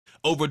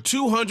over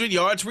 200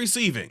 yards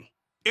receiving.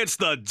 It's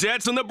the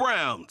Jets and the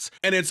Browns,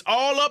 and it's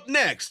all up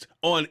next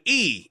on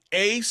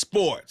EA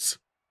Sports.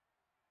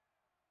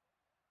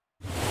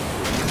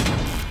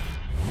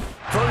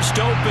 First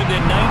opened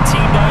in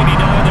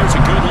 1999, there's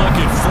a good look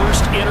at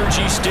First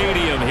Energy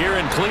Stadium here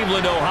in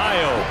Cleveland,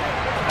 Ohio.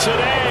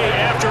 Today,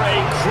 after a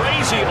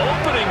crazy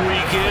opening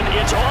weekend,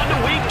 it's on to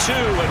Week 2,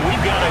 and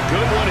we've got a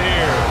good one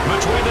here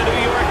between the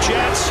New York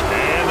Jets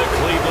and the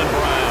Cleveland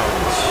Browns.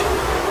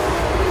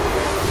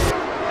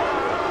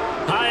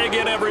 Hi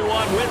again, everyone.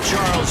 With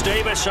Charles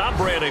Davis, I'm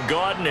Brandon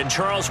Gaudin. And,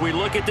 Charles, we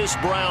look at this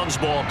Browns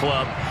ball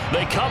club.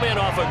 They come in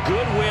off a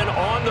good win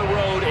on the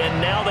road,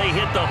 and now they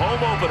hit the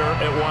home opener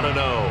at 1-0.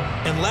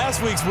 And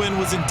last week's win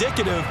was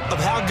indicative of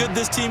how good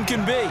this team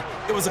can be.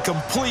 It was a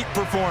complete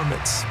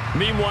performance.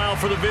 Meanwhile,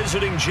 for the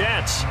visiting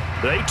Jets,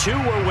 they too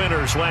were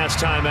winners last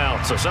time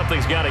out, so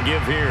something's got to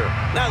give here.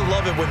 And I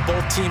love it when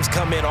both teams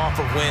come in off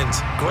of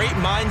wins. Great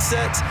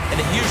mindsets, and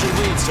it usually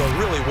leads to a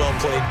really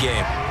well-played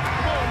game.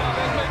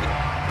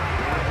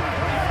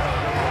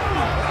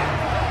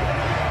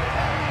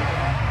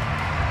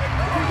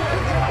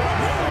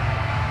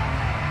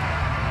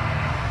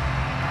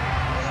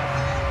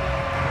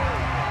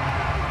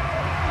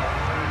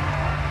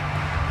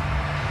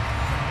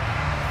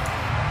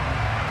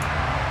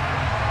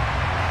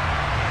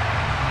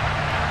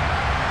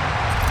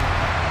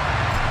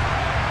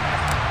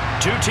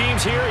 Two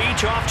teams here,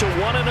 each off to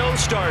 1-0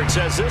 starts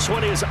as this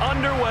one is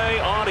underway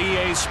on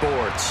EA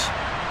Sports.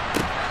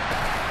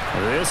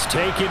 This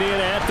taken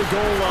in at the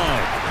goal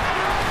line.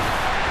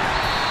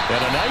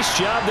 And a nice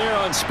job there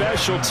on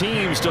special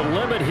teams to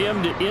limit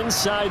him to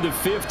inside the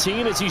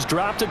 15 as he's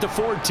dropped at the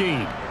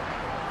 14.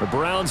 The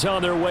Browns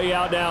on their way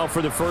out now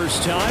for the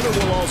first time, and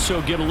we'll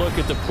also get a look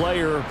at the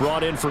player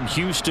brought in from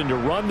Houston to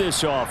run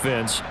this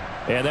offense,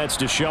 and that's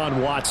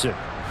Deshaun Watson.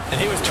 And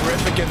he was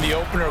terrific in the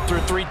opener, threw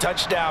 3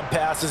 touchdown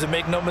passes, and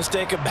make no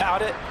mistake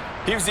about it,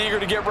 he was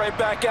eager to get right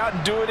back out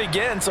and do it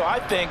again. So I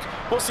think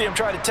we'll see him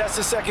try to test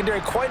the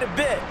secondary quite a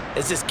bit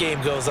as this game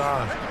goes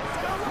on.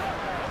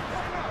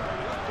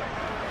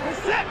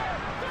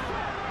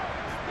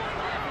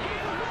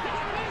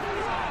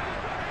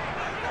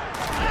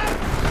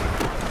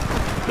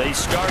 They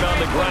start on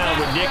the ground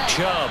with Nick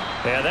Chubb.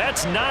 And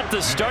that's not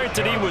the start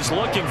that he was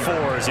looking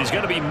for, as he's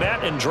going to be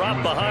met and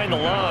dropped behind the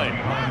line.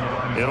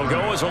 It'll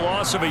go as a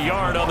loss of a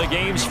yard on the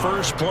game's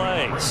first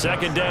play.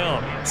 Second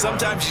down.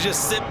 Sometimes you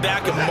just sit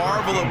back and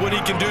marvel at what he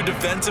can do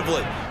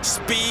defensively.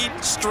 Speed,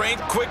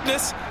 strength,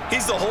 quickness,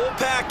 he's the whole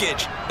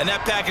package. And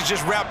that package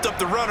just wrapped up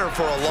the runner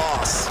for a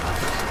loss.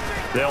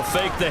 They'll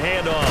fake the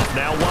handoff.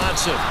 Now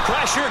Watson.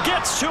 Pressure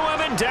gets to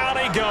him, and down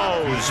he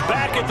goes.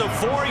 Back at the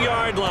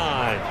 4-yard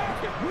line.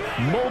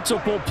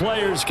 Multiple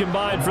players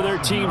combined for their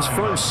team's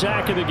first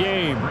sack of the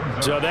game.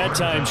 So that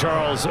time,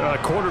 Charles,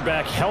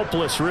 quarterback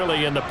helpless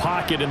really in the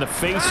pocket in the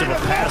face of a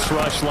pass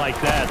rush like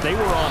that. They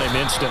were on him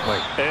instantly.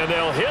 And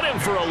they'll hit him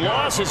for a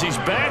loss as he's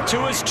back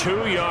to his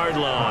 2-yard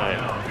line.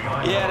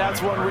 Yeah,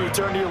 that's one where you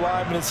turn to your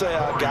lineman and say,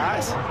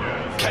 guys,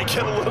 can I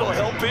get a little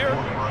help here?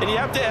 And you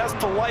have to ask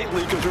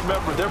politely because,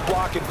 remember, they're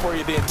blocking for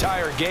you the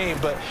entire game.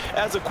 But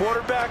as a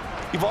quarterback,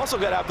 you've also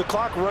got to have the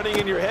clock running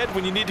in your head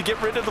when you need to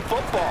get rid of the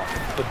football.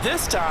 But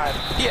this time,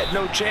 he had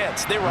no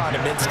chance. They were on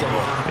him instantly.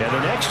 Yeah,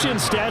 the next-gen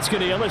stat's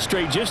going to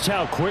illustrate just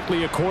how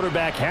quickly a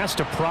quarterback has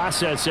to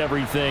process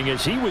everything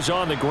as he was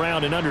on the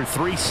ground in under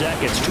 3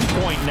 seconds,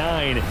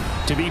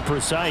 2.9 to be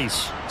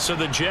precise. So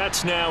the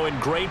Jets now in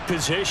great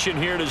position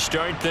here to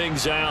start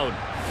things out.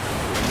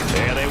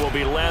 And they will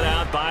be led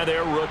out by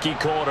their rookie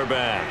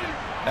quarterback.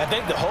 I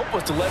think the hope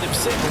was to let him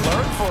sit and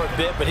learn for a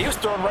bit, but he was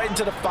thrown right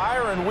into the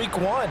fire in Week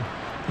 1.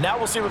 Now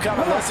we'll see what kind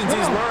of lessons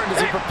he's learned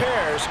as he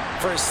prepares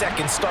for his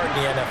second start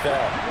in the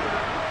NFL.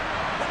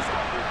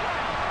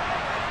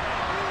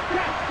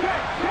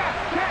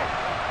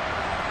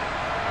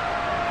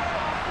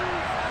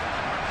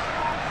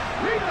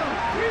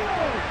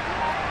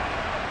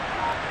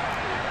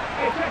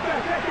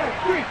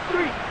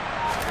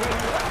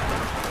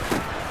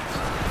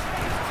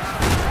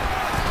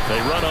 They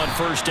run on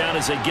first down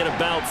as they get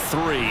about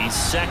 3.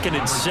 2nd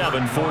and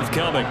 7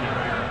 forthcoming.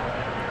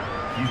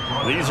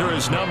 These are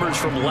his numbers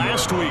from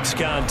last week's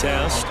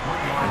contest.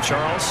 And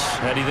Charles,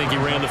 how do you think he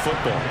ran the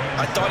football?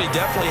 I thought he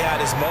definitely had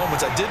his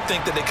moments. I did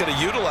think that they could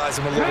have utilized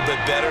him a little bit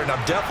better, and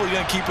I'm definitely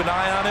going to keep an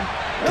eye on him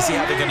to see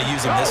how they're going to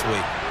use him this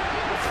week.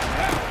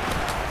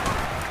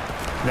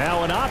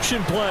 Now an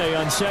option play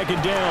on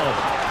second down.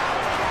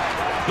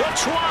 The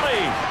 20,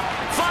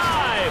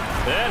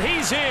 5, and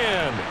he's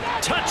in.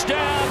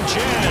 Touchdown,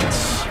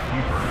 Jets.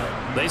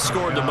 They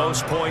scored the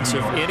most points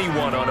of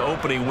anyone on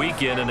opening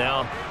weekend, and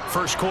now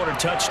first quarter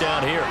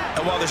touchdown here.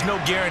 And while there's no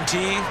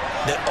guarantee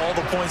that all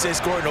the points they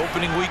scored in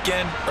opening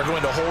weekend are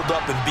going to hold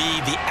up and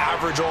be the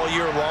average all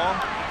year long,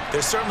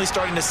 they're certainly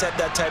starting to set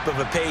that type of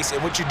a pace.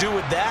 And what you do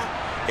with that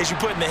is you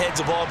put in the heads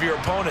of all of your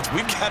opponents,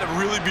 we've got to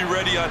really be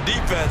ready on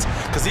defense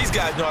because these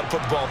guys know how to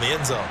put the ball in the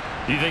end zone.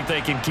 You think they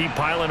can keep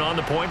piling on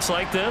the points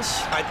like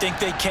this? I think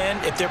they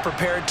can if they're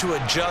prepared to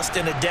adjust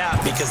and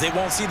adapt because they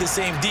won't see the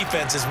same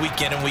defenses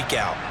week in and week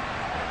out.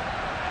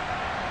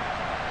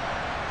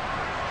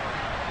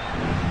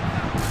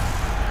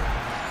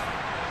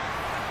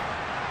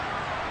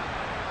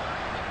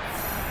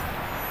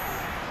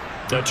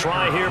 The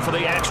try here for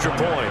the extra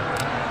point.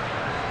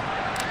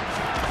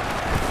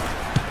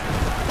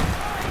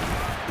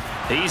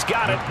 He's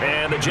got it,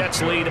 and the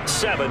Jets lead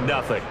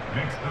 7-0.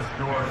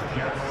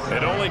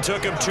 It only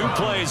took him 2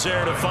 plays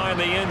there to find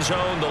the end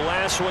zone. The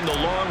last one, the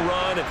long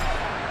run,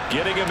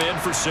 getting him in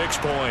for 6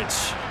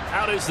 points.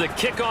 Out is the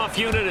kickoff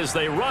unit as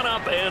they run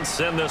up and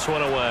send this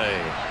one away.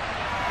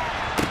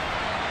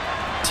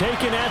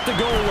 Taken at the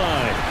goal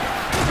line.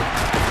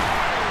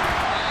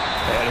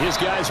 And his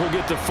guys will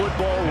get the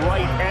football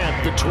right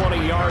at the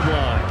 20-yard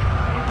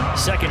line.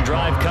 Second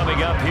drive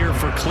coming up here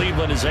for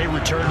Cleveland as they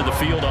return to the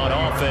field on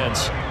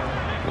offense.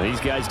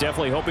 These guys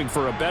definitely hoping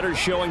for a better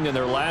showing than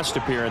their last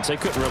appearance. They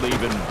couldn't really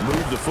even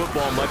move the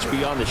football much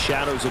beyond the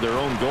shadows of their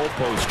own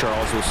goalpost,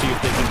 Charles. We'll see if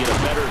they can get a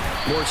better,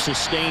 more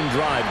sustained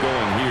drive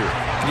going here.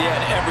 Yeah,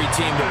 and every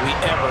team that we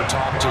ever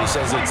talk to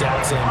says the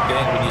exact same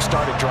thing. When you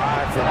start a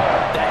drive from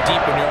that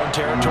deep in your own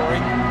territory,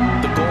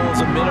 the goal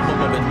is a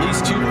minimum of at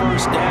least 2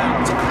 first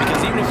downs.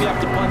 Because even if you have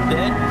to punt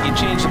then, you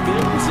change the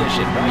field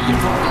position, right? You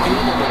throw the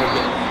field a little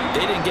bit.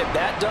 They didn't get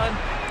that done.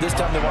 This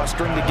time they want to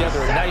string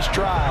together a nice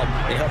drive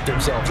and help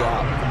themselves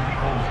out.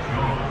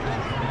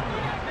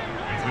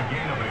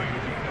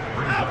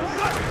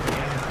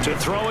 To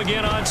throw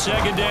again on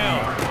second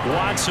down.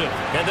 Watson.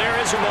 And there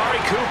is Amari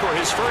Cooper,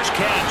 his first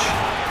catch.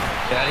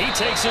 And he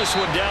takes this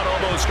one down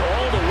almost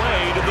all the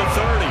way to the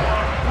 30.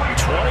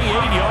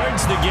 28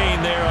 yards the gain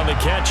there on the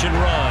catch and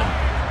run.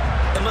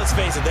 And let's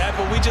face it, that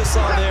what we just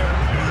saw there,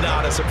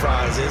 not a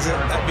surprise, is it?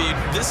 I mean,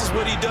 this is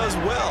what he does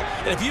well.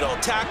 And if you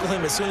don't tackle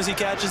him as soon as he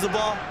catches the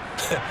ball,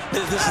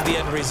 this is the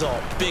end result.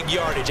 Big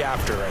yardage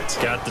after it.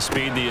 Got the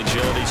speed, the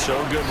agility, so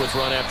good with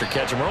run after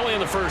catch. And we're only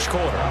in the first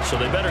quarter, so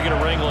they better get a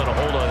wrangle and a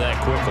hold on that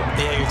quickly.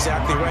 Yeah, you're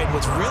exactly right. And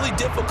what's really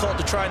difficult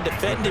to try and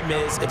defend him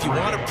is if you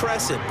want to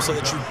press him so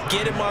that you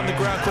get him on the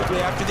ground quickly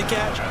after the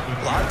catch,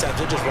 a lot of times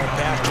he'll just run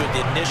past you at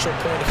the initial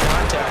point of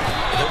contact,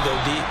 and he'll go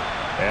deep.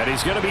 And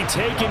he's going to be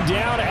taken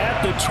down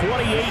at the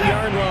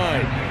 28-yard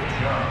line.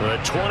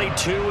 The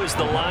 22 is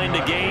the line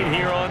to gain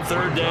here on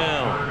third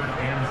down.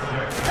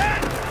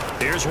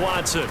 Here's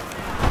Watson.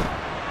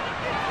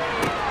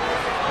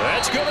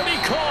 That's going to be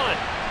caught.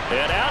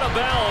 And out of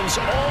bounds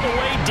all the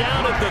way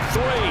down at the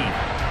 3.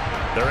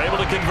 They're able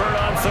to convert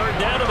on third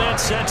down, and that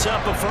sets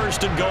up a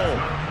first and goal.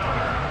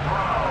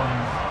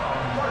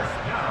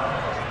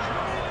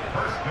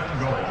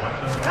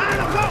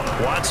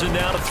 Watson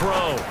now to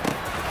throw.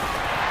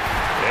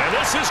 And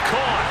this is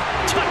caught.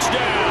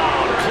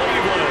 Touchdown,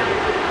 Cleveland.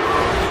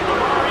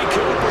 Amari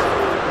Cooper,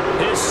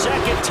 his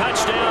second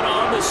touchdown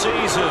on the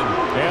season.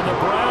 And the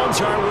Browns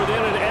are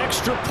within an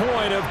extra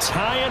point of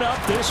tying up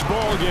this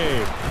ball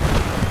game.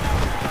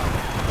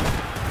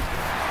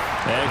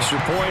 Extra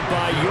point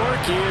by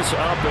York is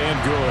up and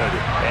good.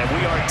 And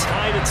we are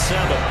tied at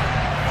 7.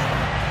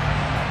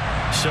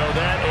 So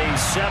that a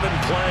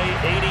 7-play,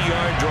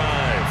 80-yard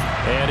drive.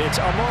 And it's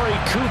Amari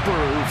Cooper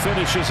who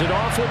finishes it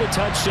off with a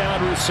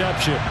touchdown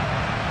reception.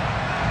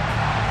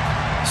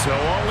 So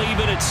all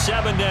even at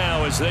 7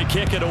 now as they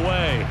kick it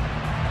away.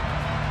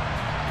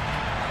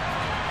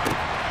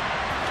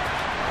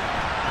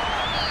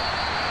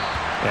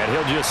 And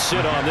he'll just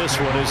sit on this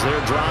one as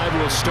their drive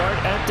will start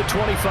at the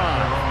 25.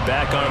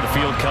 Back on the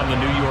field come the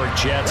New York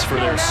Jets for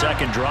their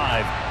second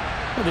drive.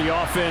 The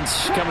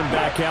offense coming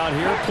back out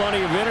here.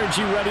 Plenty of energy,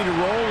 ready to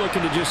roll,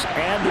 looking to just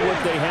add to what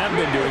they have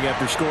been doing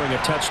after scoring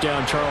a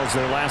touchdown, Charles,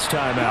 their last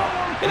time out.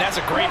 And that's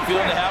a great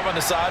feeling to have on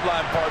the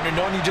sideline, partner,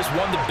 knowing you just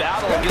won the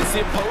battle against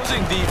the opposing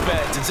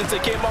defense. And since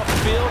they came off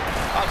the field,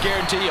 I'll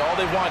guarantee you all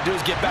they want to do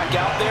is get back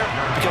out there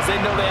because they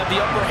know they have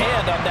the upper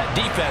hand on that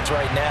defense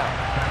right now.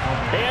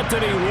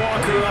 Anthony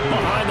Walker up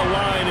behind the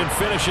line and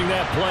finishing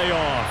that play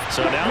off.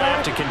 So now they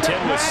have to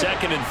contend with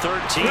 2nd and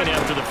 13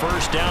 after the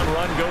first down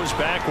run goes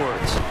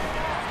backwards.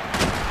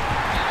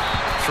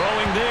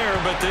 Throwing there,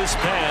 but this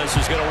pass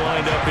is going to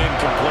wind up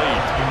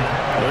incomplete.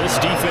 Well, this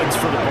defense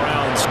for the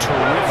Browns,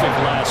 terrific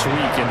last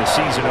week in the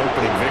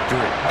season-opening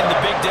victory. And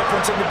the big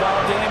difference in the ball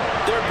game,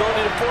 their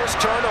ability to force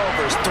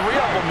turnovers, 3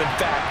 of them, in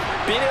fact.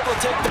 Being able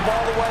to take the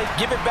ball away,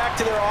 give it back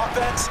to their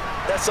offense,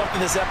 that's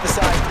something that's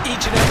emphasized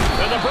each and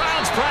every. And the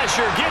Browns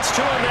pressure gets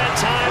to him that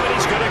time, and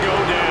he's going to go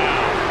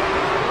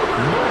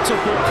down.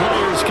 Multiple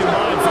players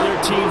combined for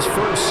their team's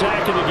first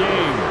sack of the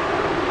game.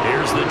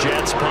 Here's the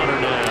Jets punter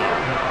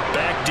now.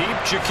 Back deep,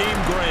 Jakeem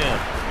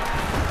Grant.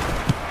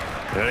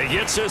 And he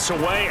gets this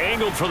away,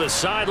 angled for the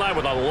sideline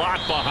with a lot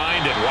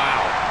behind it.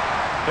 Wow.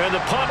 And the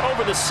punt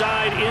over the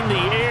side in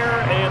the air,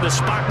 and the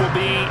spot will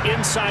be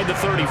inside the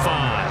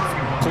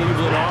 35.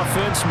 Cleveland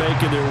offense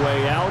making their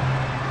way out.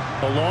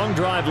 A long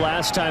drive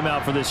last time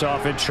out for this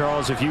offense,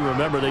 Charles. If you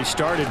remember, they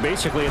started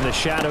basically in the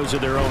shadows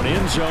of their own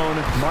end zone,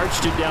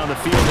 marched it down the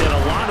field, and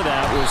a lot of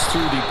that was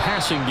through the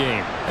passing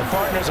game. And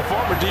partner, as a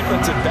former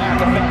defensive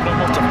back, I'm having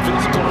almost a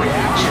physical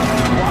reaction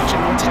to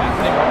watching what's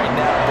happening right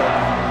now.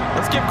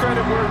 But let's give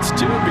credit where it's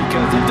due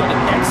because they've done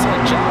an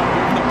excellent job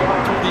moving the ball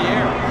through the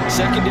air.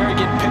 Secondary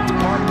getting picked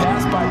apart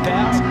pass by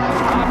pass.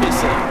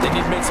 Obviously, they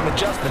need to make some some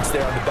adjustments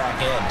there on the back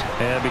end.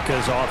 And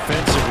because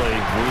offensively,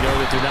 we know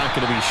that they're not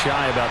going to be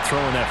shy about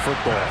throwing that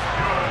football.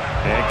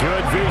 And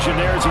good vision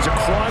there as he's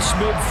across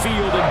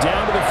midfield and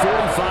down to the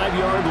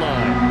 45-yard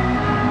line.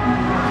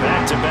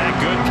 Back-to-back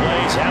good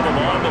plays have him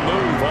on the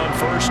move on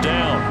first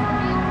down.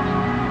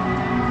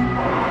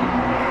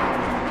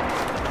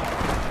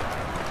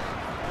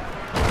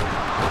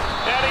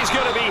 And he's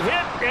going to be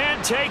hit and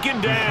taken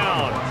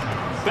down.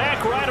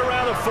 Back right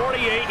around the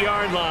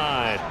 48-yard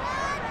line.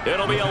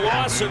 It'll be a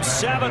loss of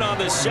 7 on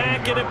the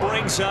sack, and it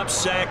brings up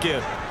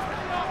second.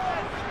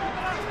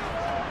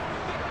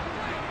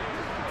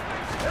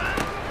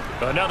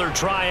 Another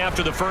try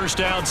after the first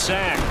down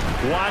sack.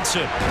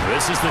 Watson.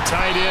 This is the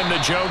tight end,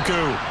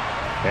 Njoku.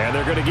 And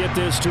they're going to get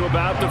this to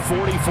about the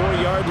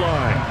 44-yard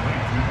line.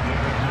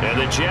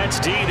 And the Jets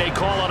D, they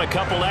call on a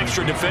couple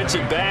extra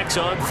defensive backs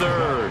on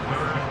third.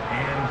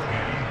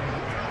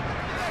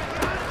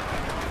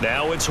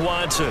 Now it's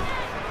Watson.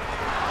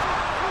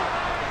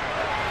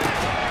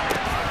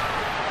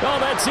 Oh,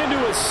 that's into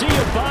a sea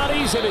of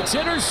bodies, and it's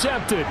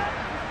intercepted.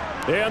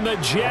 And the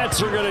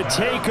Jets are going to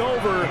take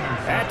over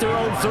at their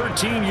own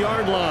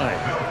 13-yard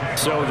line.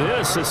 So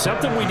this is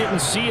something we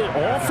didn't see at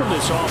all from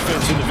this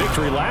offense in the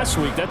victory last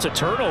week. That's a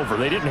turnover.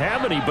 They didn't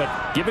have any,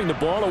 but giving the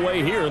ball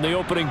away here in the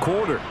opening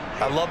quarter.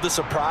 I love the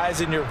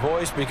surprise in your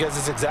voice because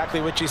it's exactly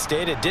what you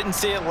stated. Didn't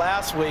see it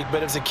last week,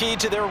 but it was a key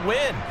to their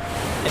win.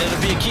 And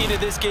it'll be a key to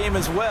this game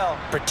as well,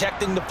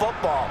 protecting the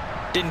football.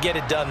 Didn't get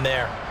it done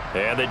there.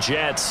 And the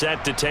Jets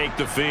set to take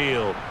the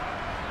field.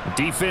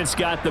 Defense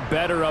got the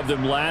better of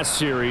them last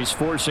series,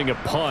 forcing a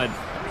punt.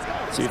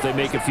 See if they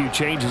make a few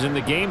changes in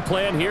the game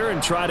plan here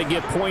and try to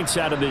get points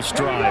out of this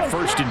drive.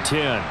 1st and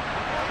 10.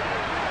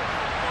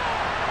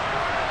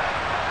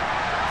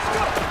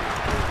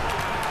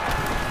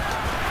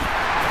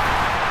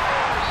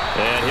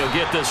 And he'll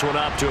get this one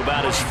up to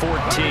about his 14.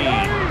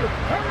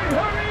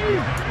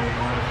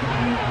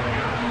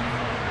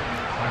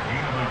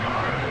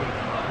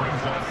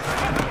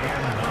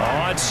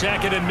 On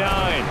 2nd and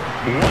 9.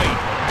 White.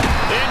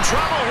 In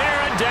trouble here,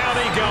 and down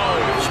he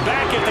goes.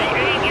 Back at the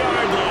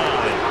 8-yard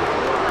line.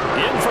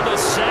 In for the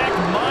sack,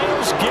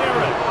 Myles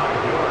Garrett.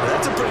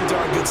 That's a pretty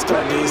darn good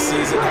start to this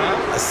season,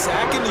 huh? A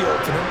sack in the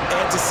opener,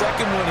 adds a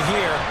second one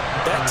here.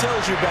 That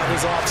tells you about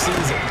his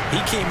offseason. He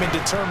came in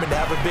determined to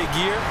have a big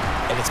year,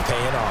 and it's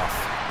paying off.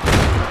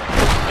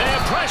 And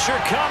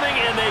pressure coming,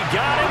 and they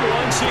got him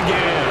once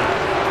again.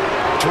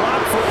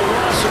 Dropped for a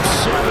loss of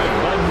 7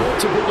 by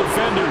multiple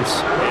defenders.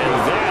 And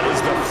that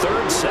is the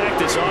 3rd sack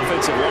this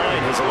offensive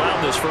line has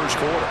allowed this first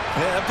quarter.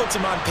 Yeah, that puts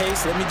him on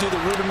pace. Let me do the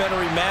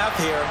rudimentary math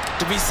here.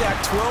 To be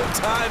sacked 12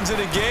 times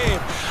in a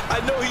game, I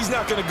know he's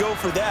not going to go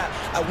for that.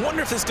 I wonder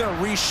if it's going to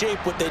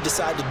reshape what they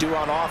decide to do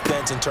on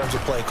offense in terms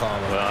of play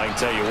calling. Well, I can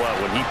tell you what,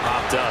 when he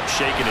popped up,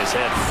 shaking his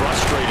head,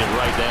 frustrated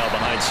right now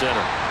behind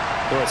center.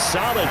 Well, a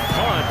solid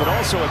punt, but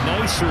also a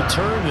nice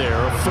return there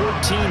of 14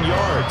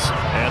 yards.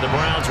 And the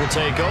Browns will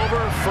take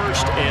over,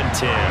 1st and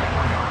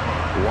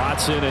 10.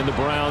 Watson and the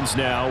Browns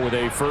now with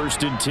a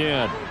 1st and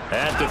 10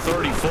 at the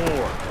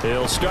 34.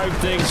 He'll start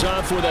things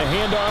off with a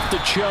handoff to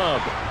Chubb.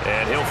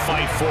 And he'll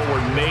fight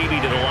forward maybe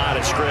to the line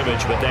of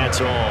scrimmage, but that's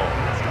all.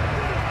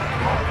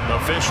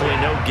 Officially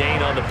no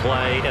gain on the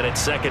play, and it's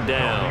 2nd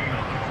down.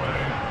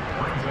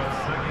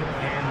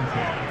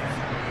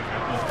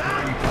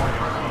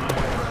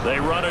 They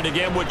run it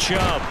again with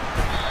Chubb.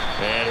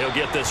 And he'll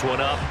get this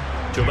one up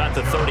to about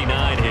the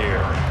 39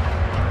 here.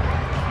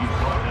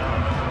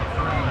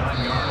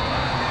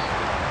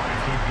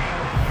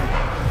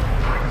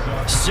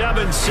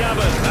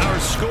 Our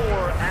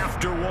score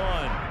after 1.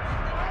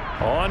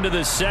 On to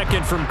the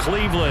second from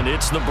Cleveland.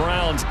 It's the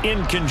Browns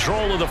in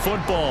control of the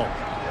football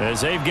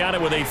as they've got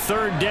it with a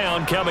 3rd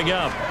down coming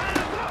up.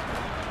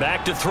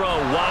 Back to throw,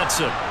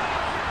 Watson.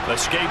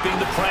 Escaping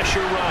the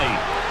pressure right.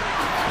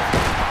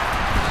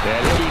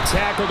 And he'll be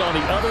tackled on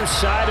the other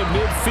side of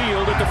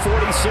midfield at the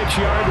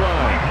 46-yard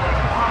line.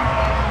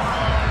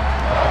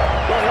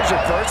 Well, here's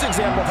your first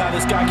example of how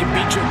this guy can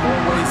beat you in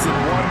more ways than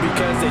one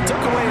because they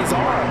took away his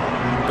arm.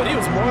 But he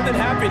was more than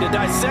happy to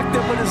dissect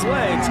them with his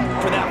legs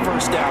for that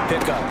 1st down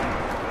pickup.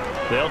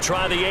 They'll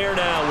try the air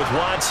now with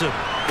Watson.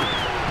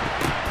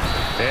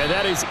 And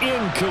that is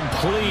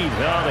incomplete.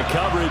 Oh, the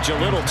coverage a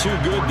little too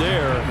good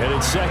there, and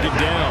it's 2nd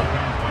down.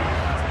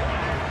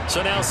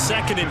 So now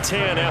 2nd and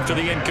 10 after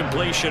the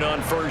incompletion on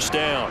 1st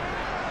down.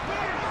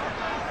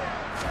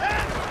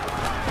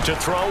 To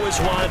throw is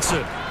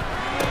Watson.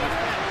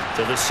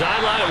 To the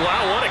sideline.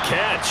 Wow, what a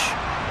catch.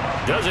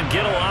 Doesn't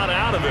get a lot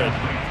out of it,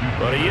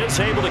 but he is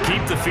able to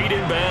keep the feet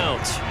in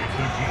bounds.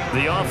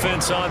 The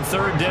offense on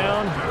 3rd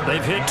down,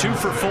 they've hit 2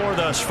 for 4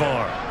 thus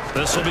far.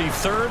 This will be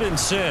 3rd and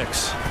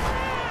 6.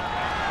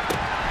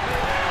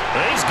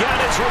 He's got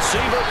his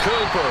receiver,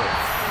 Cooper.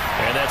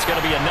 And that's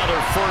going to be another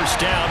 1st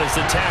down as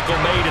the tackle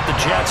made at the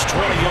Jets'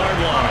 20-yard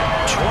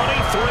line.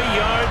 23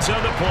 yards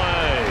on the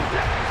play.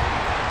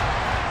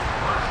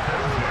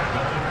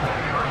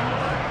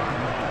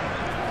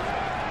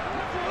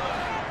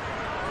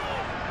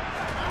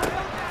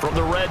 From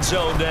the red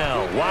zone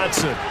now,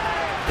 Watson.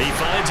 He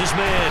finds his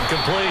man,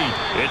 complete.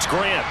 It's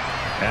Grant.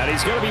 And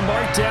he's going to be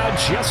marked down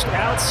just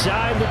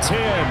outside the 10.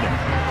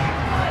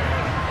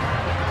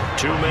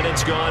 2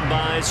 minutes gone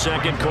by,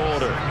 second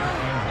quarter.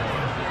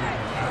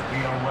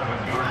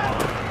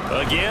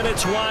 Again,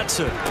 it's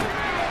Watson.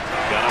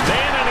 Got a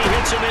man, and he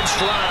hits him in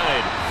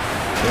stride.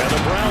 Yeah,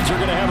 the Browns are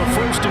going to have a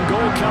first and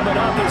goal coming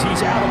up as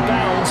he's out of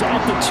bounds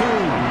at the 2.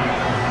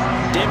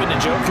 David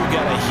Njoku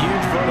got a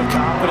huge vote of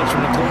confidence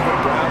from the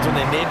Cleveland Browns when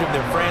they named him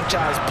their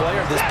franchise player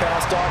this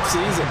past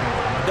offseason.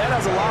 That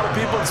has a lot of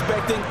people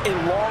expecting a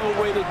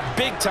long-awaited,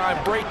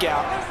 big-time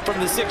breakout from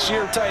the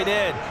 6-year tight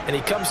end, and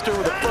he comes through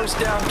with a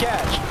first-down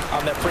catch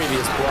on that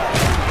previous play.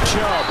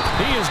 Chubb,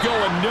 he is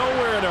going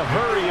nowhere in a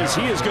hurry as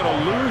he is going to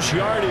lose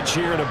yardage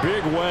here in a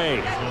big way.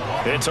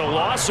 It's a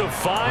loss of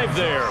 5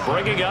 there,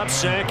 bringing up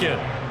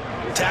second.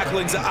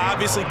 Tackling's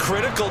obviously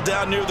critical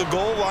down near the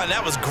goal line.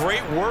 That was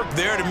great work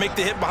there to make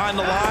the hit behind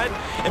the line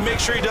and make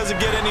sure he doesn't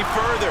get any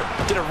further.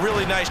 Did a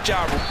really nice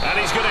job. And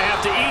he's going to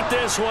have to eat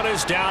this one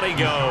as down he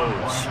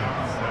goes.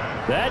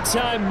 That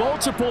time,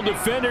 multiple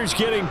defenders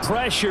getting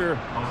pressure,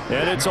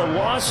 and it's a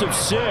loss of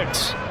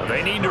 6.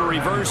 They need to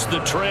reverse the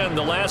trend.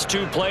 The last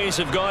 2 plays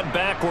have gone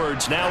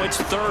backwards. Now it's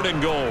 3rd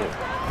and goal.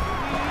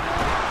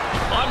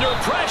 Under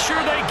pressure,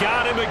 they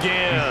got him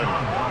again.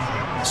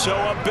 So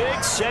a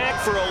big sack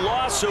for a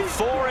loss of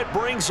 4. It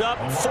brings up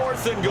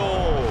 4th and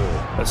goal.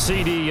 A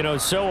CD, you know,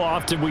 so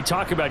often we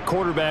talk about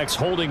quarterbacks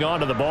holding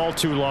on to the ball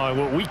too long.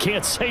 Well, we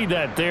can't say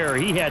that there.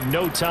 He had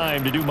no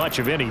time to do much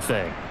of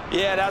anything.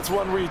 Yeah, that's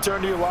one where you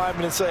turn to your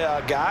lineman and say,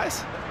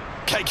 guys,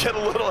 can I get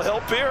a little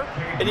help here?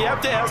 And you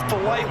have to ask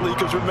politely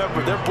because,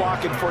 remember, they're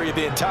blocking for you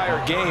the entire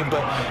game.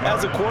 But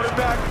as a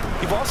quarterback,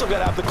 you've also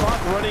got to have the clock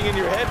running in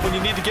your head when you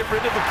need to get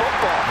rid of the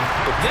football.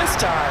 But this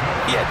time,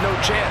 he had no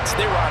chance.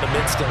 They were on him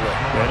instantly.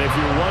 And if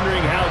you're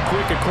wondering how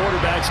quick a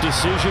quarterback's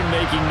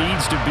decision-making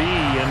needs to be,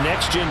 and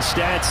Next Gen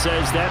Stats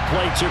says that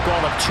play took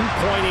all of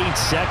 2.8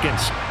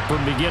 seconds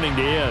from beginning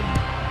to end.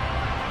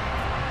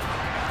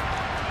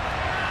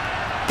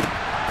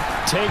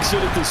 Takes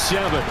it at the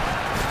 7.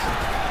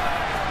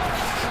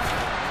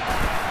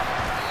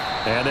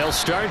 And they'll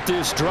start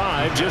this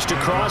drive just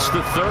across the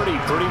 30.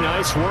 Pretty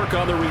nice work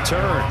on the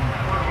return.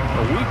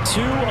 Week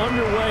 2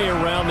 underway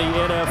around the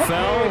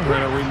NFL.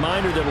 And a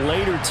reminder that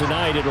later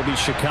tonight it'll be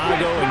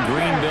Chicago and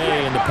Green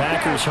Bay in the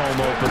Packers home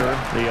opener.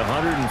 The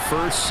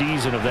 101st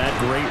season of that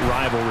great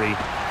rivalry.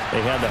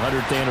 They had the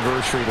 100th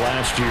anniversary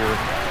last year.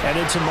 And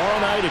then tomorrow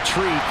night a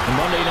treat, a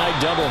Monday night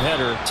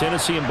doubleheader.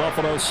 Tennessee and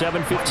Buffalo,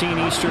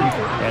 7:15 Eastern.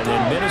 And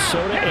then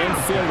Minnesota and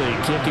Philly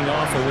kicking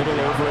off a little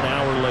over an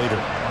hour later.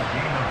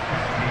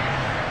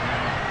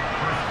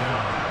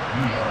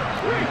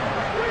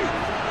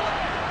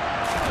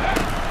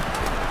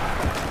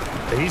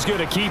 He's going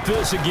to keep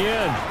this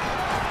again.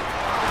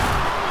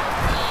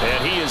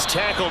 And he is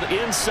tackled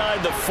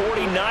inside the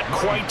 40, not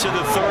quite to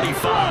the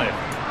 35.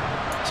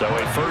 So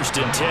a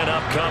 1st and 10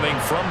 upcoming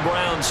from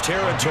Browns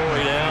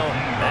territory now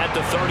at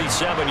the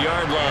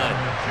 37-yard line.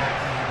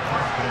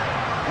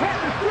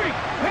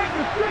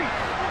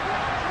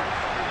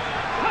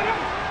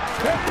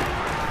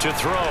 To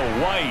throw,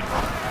 White.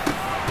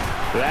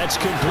 That's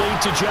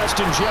complete to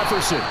Justin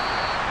Jefferson.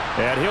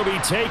 And he'll be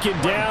taken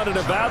down at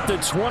about the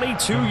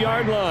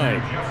 22-yard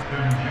line.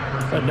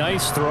 A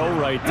nice throw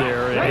right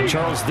there. And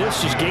Charles,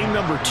 this is game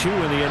number 2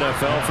 in the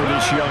NFL for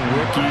this young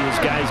rookie. His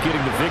guy's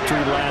getting the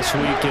victory last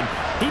week, and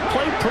he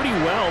played pretty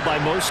well by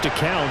most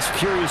accounts.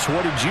 Curious,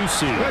 what did you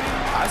see?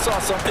 I saw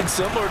something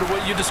similar to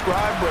what you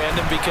described,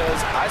 Brandon,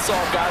 because I saw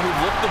a guy who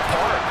looked the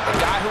part, a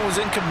guy who was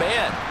in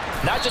command.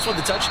 Not just with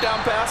the touchdown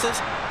passes,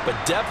 but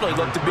definitely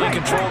looked to be in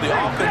control of the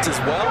offense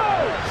as well.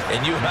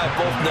 And you and I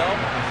both know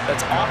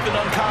that's often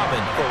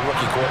uncommon for a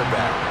rookie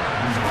quarterback.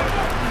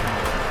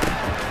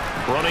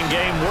 Running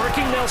game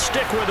working. They'll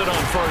stick with it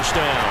on 1st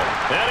down.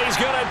 And he's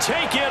going to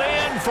take it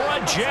in for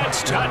a Jets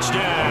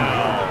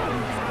touchdown.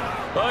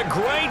 A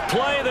great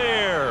play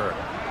there.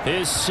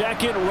 His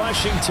 2nd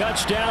rushing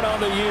touchdown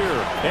on the year.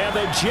 And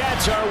the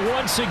Jets are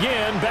once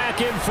again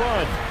back in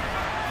front.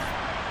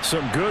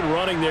 Some good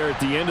running there at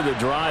the end of the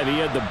drive. He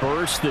had the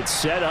burst that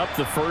set up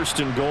the 1st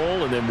and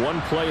goal, and then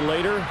one play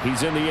later,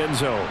 he's in the end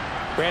zone.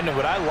 Brandon,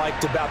 what I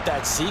liked about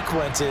that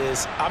sequence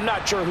is I'm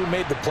not sure who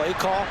made the play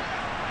call,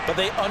 but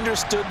they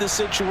understood the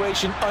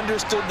situation,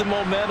 understood the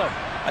momentum.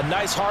 A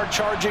nice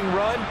hard-charging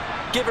run,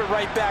 give it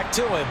right back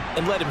to him,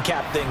 and let him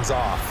cap things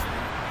off.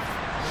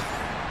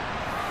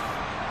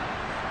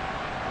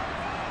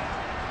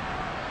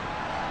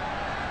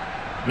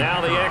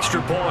 Now the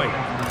extra point.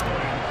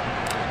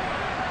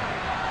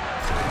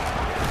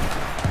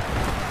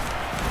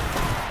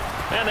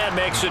 And that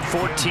makes it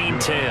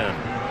 14-10.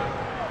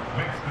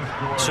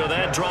 So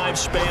that drive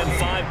spanned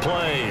 5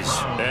 plays.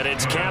 And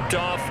it's capped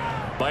off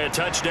by a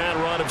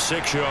touchdown run of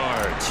 6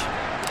 yards.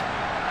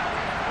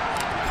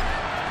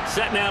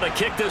 Set now to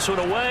kick this one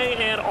away,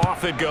 and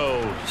off it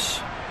goes.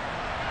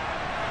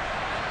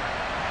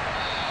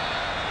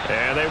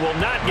 And they will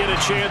not get a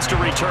chance to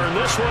return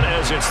this one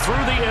as it's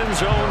through the end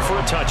zone for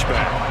a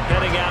touchback.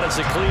 Heading out as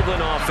the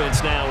Cleveland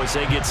offense now as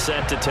they get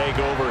set to take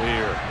over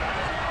here.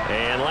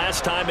 And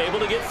last time able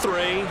to get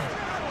 3.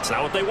 It's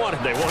not what they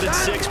wanted. They wanted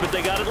 6, but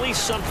they got at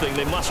least something.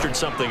 They mustered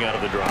something out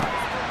of the drive.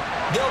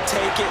 They'll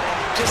take it.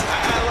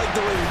 I like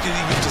the way you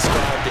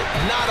described it.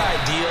 Not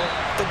ideal,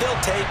 but they'll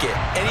take it.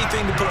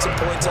 Anything to put some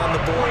points on the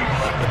board.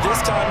 But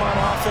this time on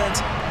offense,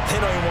 they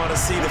don't even want to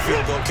see the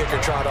field goal kicker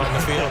trot on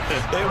the field.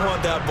 They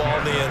want that ball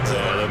in the end zone.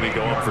 Yeah, they'll be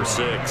going for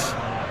 6.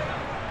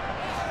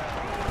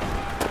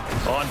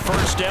 On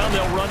first down,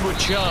 they'll run with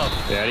Chubb.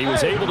 And he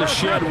was able to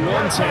shed 1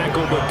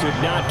 tackle, but could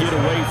not get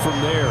away from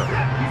there.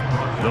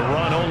 The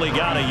run only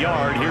got a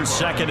yard. Here's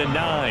 2nd and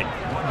 9.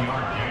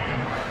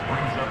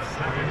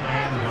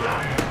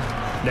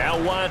 Now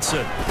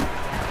Watson.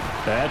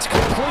 That's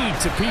complete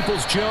to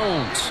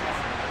Peoples-Jones.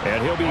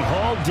 And he'll be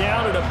hauled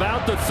down at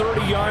about the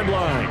 30-yard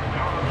line.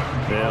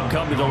 They'll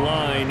come to the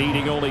line,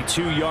 needing only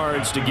 2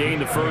 yards to gain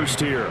the first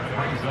here.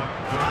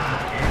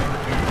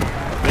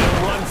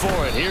 They'll run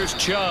for it. Here's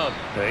Chubb.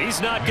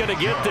 He's not going to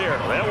get there.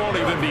 That won't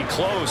even be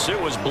close. It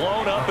was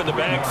blown up in the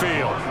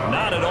backfield.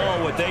 Not at all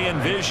what they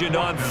envisioned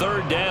on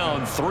 3rd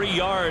down. 3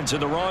 yards in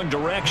the wrong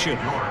direction.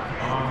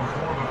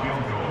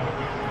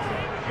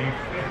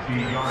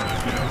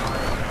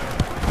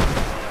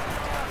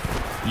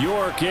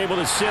 York able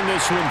to send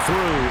this one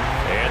through.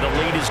 And the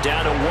lead is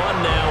down to 1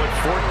 now at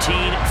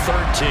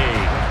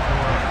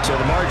 14-13. So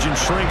the margin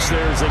shrinks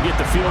there as they get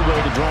the field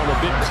goal to draw them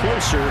a bit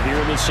closer here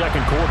in the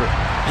 2nd quarter.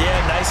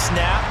 Yeah, nice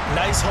snap,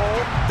 nice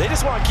hold. They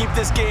just want to keep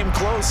this game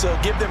close, so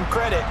give them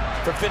credit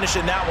for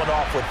finishing that one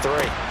off with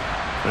 3.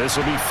 This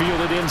will be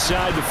fielded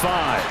inside the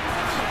 5.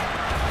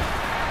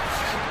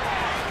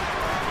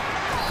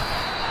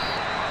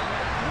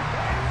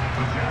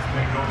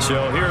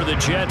 So here are the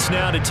Jets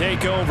now to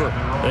take over.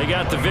 They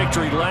got the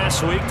victory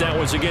last week. That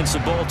was against the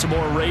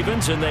Baltimore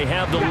Ravens, and they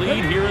have the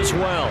lead here as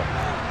well.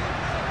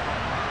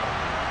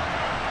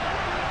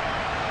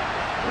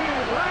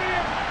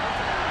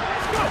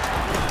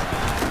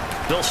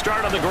 They'll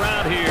start on the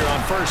ground here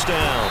on first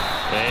down.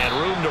 And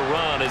room to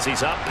run as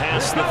he's up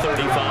past the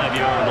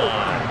 35-yard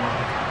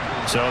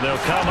line. So they'll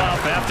come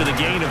up after the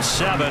gain of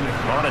 7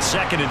 on a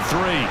 2nd and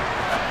 3.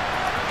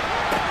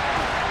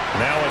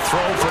 Now a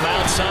throw from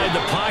outside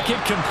the pocket,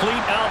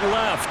 complete out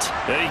left.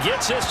 And he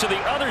gets this to the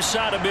other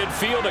side of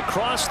midfield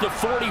across the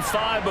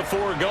 45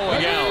 before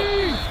going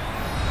out.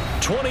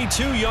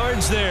 22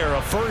 yards there,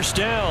 a first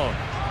down.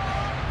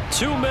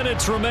 2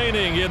 minutes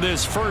remaining in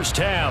this first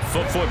half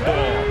of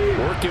football.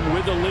 Working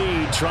with the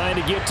lead, trying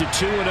to get to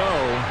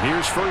 2-0.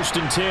 Here's 1st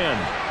and 10.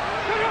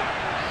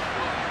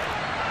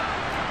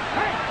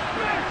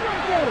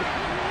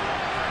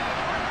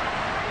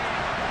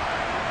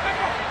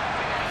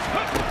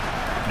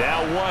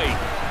 Now White.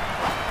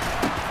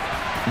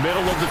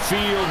 Middle of the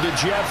field to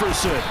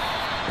Jefferson.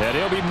 And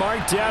he'll be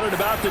marked out at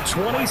about the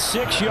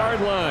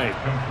 26-yard line.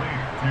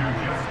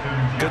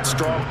 Good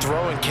strong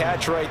throw and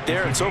catch right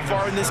there. And so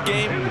far in this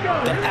game,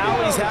 the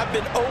alleys have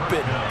been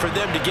open for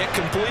them to get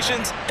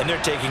completions, and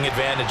they're taking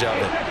advantage of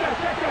it.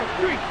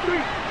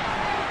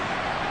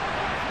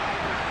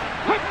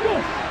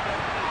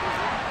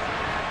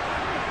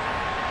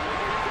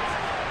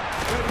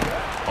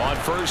 On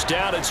first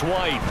down, it's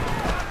White.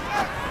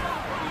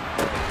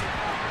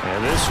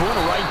 And this one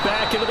right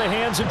back into the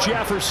hands of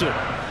Jefferson.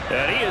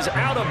 And he is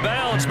out of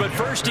bounds, but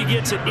first he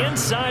gets it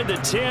inside the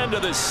 10 to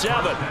the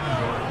 7.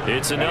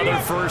 It's another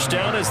first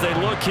down as they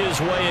look his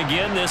way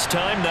again, this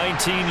time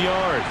 19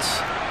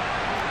 yards.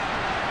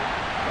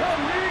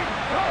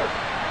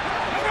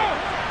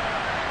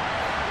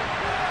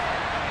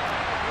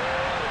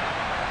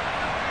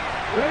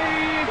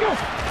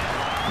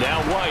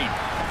 Now White.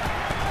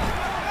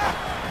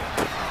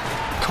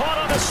 Caught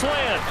on a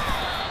slant.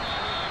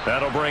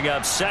 That'll bring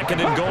up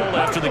 2nd and goal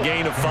after the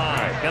gain of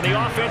 5. And the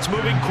offense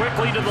moving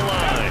quickly to the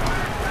line.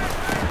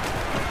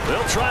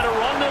 They'll try to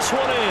run this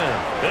one in.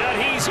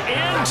 And he's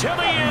into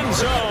the end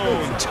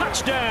zone.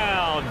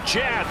 Touchdown,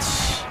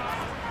 Jets.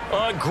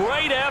 A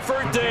great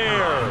effort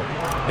there.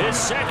 His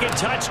 2nd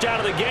touchdown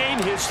of the game,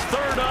 his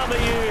 3rd on the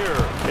year.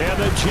 And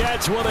the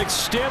Jets will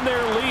extend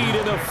their lead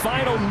in the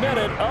final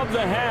minute of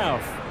the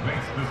half.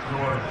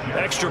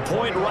 Extra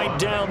point right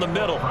down the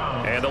middle.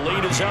 And the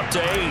lead is up to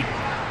 8.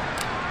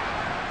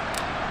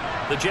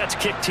 The Jets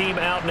kick team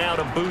out now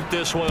to boot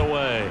this one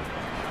away.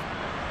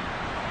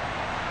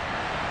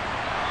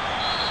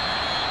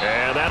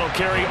 And that'll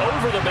carry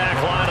over the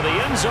back line of the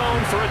end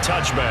zone for a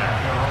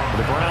touchback.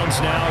 The Browns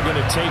now going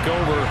to take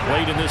over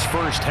late in this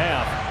first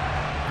half.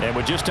 And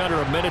with just under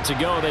a minute to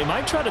go, they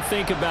might try to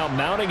think about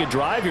mounting a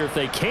drive here if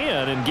they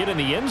can and get in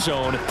the end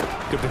zone.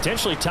 Could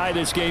potentially tie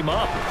this game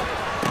up.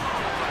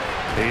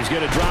 He's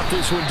going to drop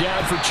this one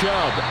down for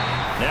Chubb.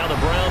 Now the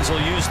Browns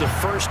will use the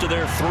first of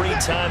their 3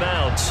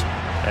 timeouts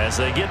as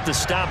they get the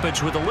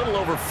stoppage with a little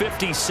over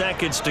 50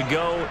 seconds to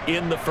go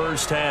in the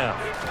first half.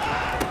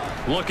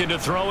 Looking to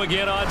throw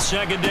again on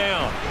 2nd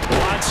down.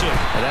 Watson,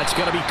 and that's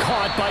going to be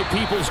caught by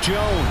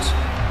Peoples-Jones.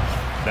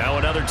 Now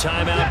another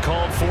timeout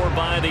called for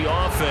by the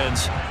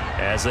offense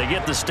as they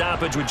get the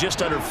stoppage with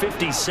just under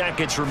 50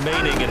 seconds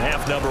remaining in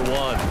half number 1.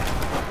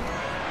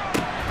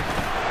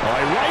 All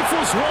right,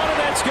 rifles one, and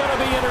that's going to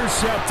be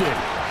intercepted.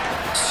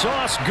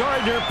 Sauce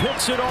Gardner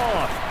picks it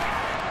off.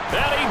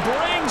 And he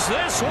brings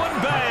this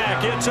one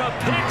back. It's a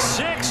pick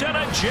six and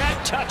a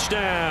Jet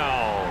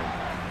touchdown.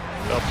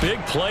 A big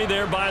play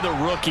there by the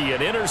rookie.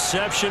 An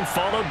interception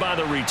followed by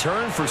the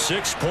return for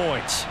 6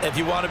 points. If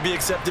you want to be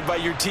accepted by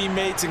your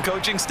teammates and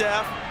coaching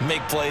staff,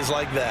 make plays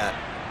like that.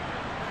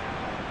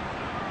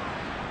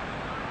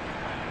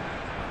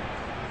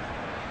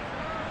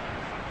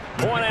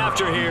 Point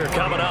after here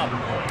coming up.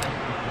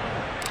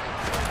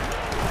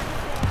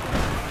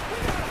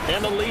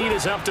 And the lead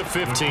is up to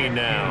 15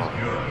 now.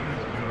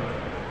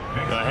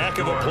 A heck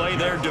of a play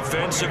there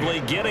defensively,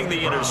 getting the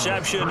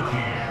interception,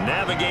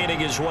 navigating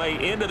his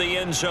way into the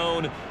end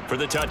zone for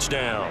the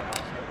touchdown.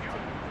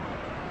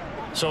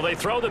 So they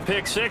throw the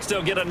pick six.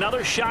 They'll get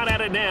another shot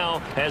at it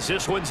now as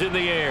this one's in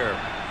the air.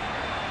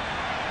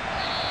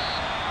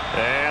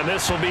 And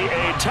this will be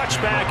a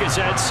touchback as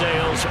that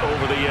sails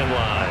over the end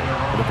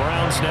line. The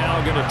Browns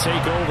now going to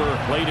take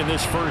over late in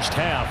this first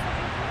half.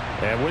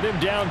 And with him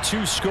down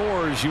 2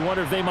 scores, you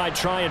wonder if they might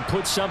try and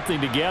put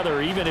something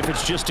together, even if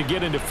it's just to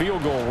get into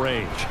field goal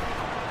range.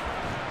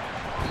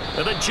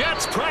 And the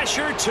Jets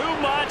pressure too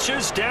much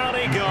as down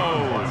he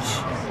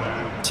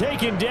goes.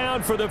 Taken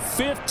down for the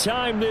 5th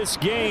time this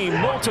game.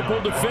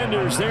 Multiple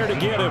defenders there to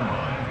get him.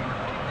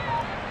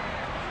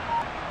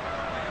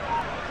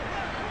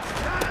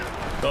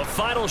 The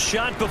final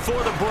shot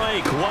before the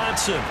break.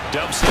 Watson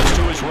dumps this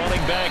to his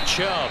running back,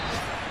 Chubb.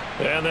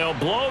 And they'll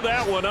blow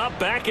that one up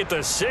back at the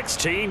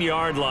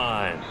 16-yard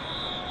line.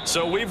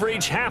 So we've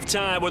reached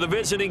halftime with the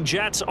visiting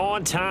Jets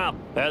on top.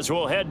 As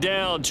we'll head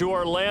down to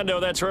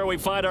Orlando, that's where we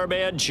find our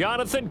man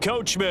Jonathan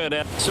Coachman.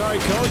 Sorry,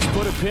 Coach,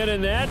 put a pin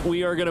in that.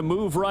 We are going to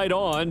move right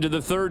on to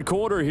the third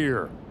quarter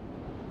here.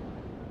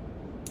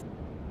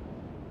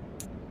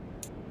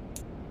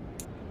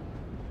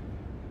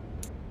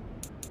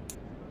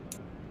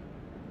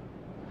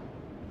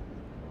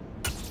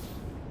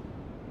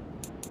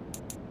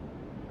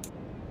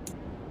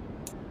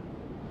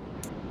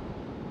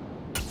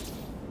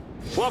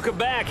 Welcome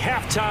back.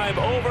 Halftime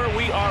over.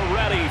 We are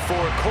ready for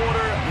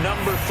quarter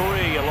number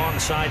 3.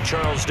 Alongside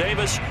Charles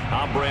Davis,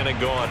 I'm Brandon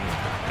Gordon.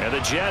 And the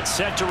Jets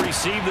set to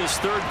receive this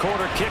third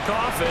quarter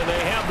kickoff, and they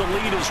have the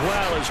lead as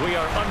well as we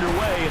are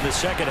underway in the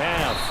second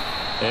half.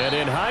 And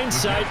in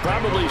hindsight,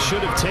 probably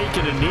should have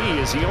taken a knee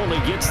as he only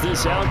gets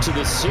this out to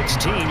the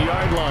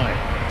 16-yard line.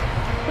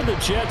 And the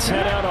Jets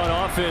head out on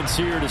offense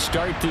here to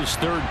start this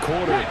third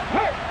quarter.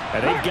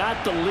 And they've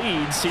got the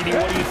lead. CD,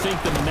 what do you think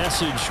the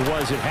message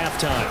was at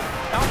halftime?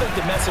 I don't think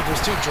the message was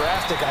too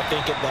drastic, I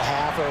think, at the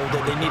half, or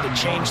that they need to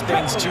change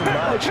things too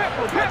much.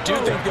 I do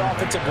think the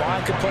offensive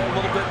line could play a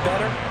little bit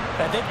better.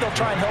 I think they'll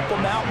try and help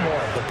them out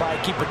more. They'll probably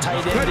keep a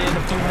tight end in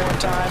a few more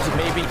times and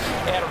maybe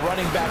add a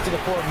running back to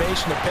the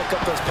formation to pick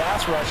up those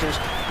pass rushers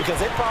because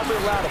they probably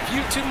allowed a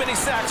few too many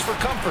sacks for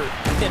comfort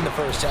in the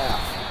first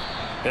half.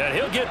 And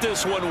he'll get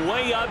this one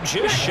way up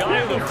just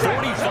shy of the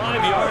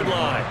 45-yard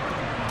line.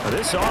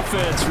 This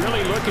offense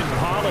really looking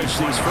polished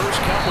these first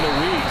couple of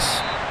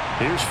weeks.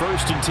 Here's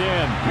 1st and 10.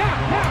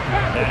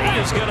 And he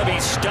is going to be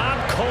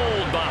stopped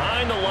cold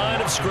behind the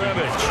line of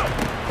scrimmage.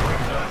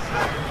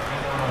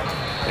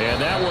 And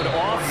that one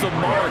off the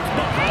mark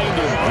behind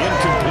him,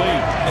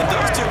 incomplete. And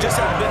those two just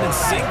haven't been in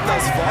sync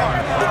thus far.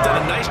 They've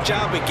done a nice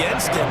job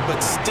against him,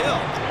 but still,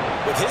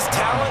 with his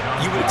talent,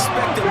 you would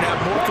expect him to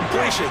have more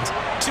completions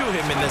to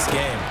him in this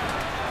game.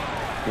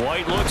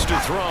 White looks to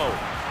throw.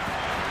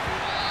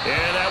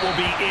 And that will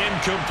be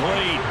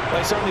incomplete.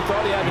 I certainly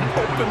thought he had an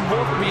open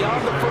look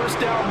beyond the first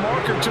down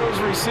marker to his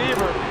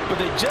receiver, but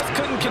they just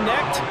couldn't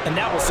connect, and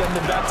that will send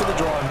them back to the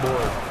drawing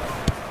board.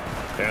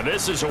 And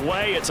this is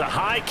away. It's a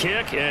high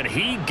kick, and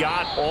he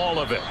got all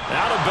of it.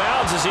 Out of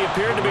bounds as he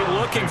appeared to be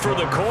looking for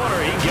the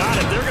corner. He got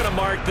it. They're going to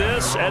mark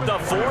this at the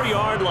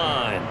 4-yard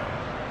line.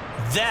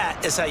 That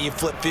is how you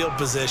flip field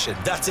position.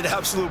 That's an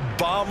absolute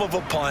bomb of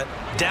a punt.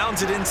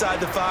 Downs it inside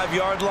the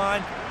 5-yard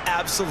line.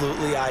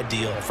 Absolutely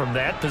ideal. From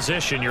that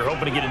position, you're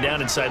hoping to get it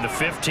down inside the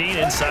 15,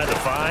 inside the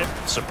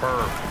 5.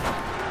 Superb.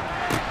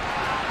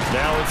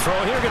 Now a throw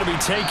here going to be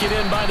taken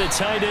in by the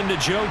tight end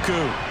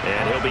Njoku.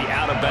 And he'll be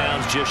out of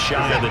bounds just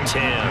shy of the 10.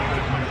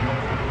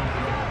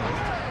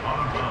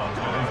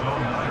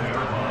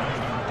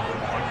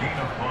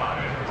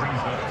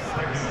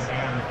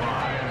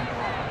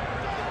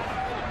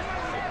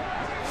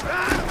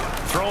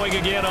 Throwing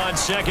again on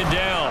 2nd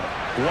down.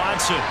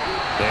 Watson.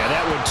 And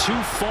that one too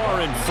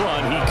far in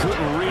front. He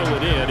couldn't reel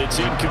it in.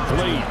 It's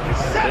incomplete.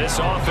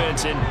 This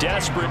offense in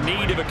desperate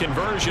need of a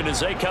conversion as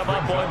they come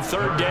up on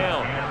 3rd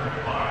down.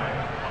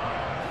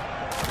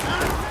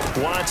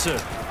 Watson.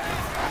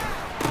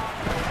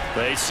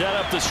 They set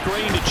up the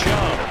screen to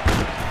Chubb.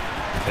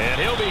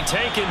 And he'll be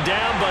taken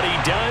down, but he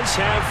does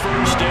have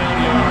 1st down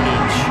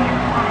yardage.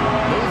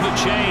 Move the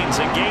chains.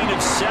 A gain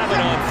of 7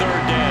 on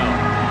 3rd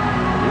down.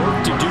 Work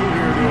to do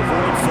here to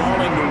avoid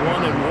falling to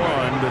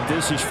 1-1, but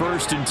this is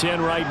 1st and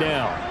 10 right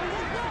now.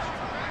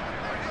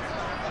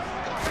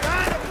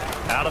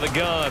 Out of the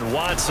gun,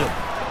 Watson.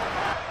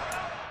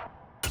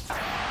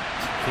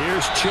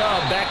 Here's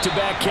Chubb,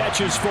 back-to-back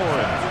catches for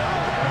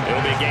him.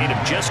 It'll be a gain of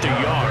just a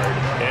yard,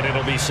 and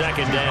it'll be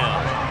second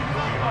down.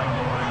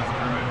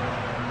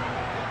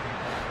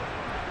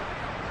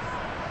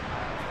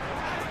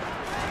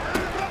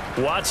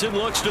 Watson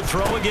looks to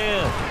throw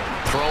again.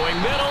 Throwing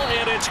middle,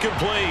 and it's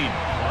complete.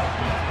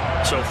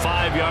 So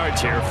 5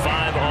 yards here,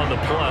 5 on the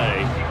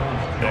play.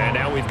 And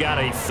now we've got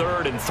a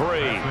 3rd and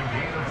 3.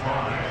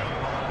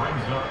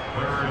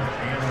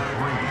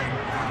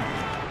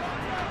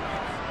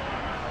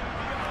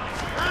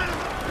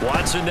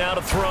 Watson now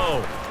to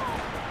throw.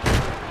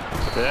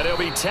 And he'll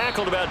be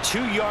tackled about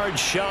 2 yards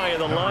shy of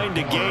the line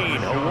to gain.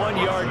 A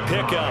 1-yard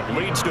pickup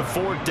leads to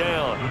 4th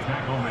down.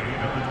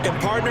 And,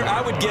 partner,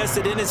 I would guess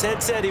that in his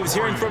headset he was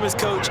hearing from his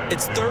coach,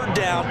 it's 3rd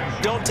down,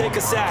 don't take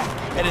a sack.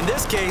 And in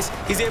this case,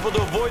 he's able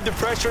to avoid the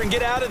pressure and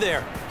get out of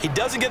there. He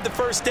doesn't get the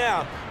 1st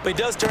down, but he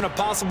does turn a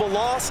possible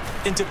loss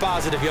into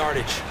positive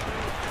yardage.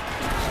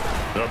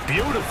 A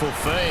beautiful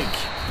fake.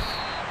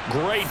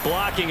 Great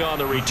blocking on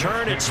the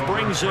return. It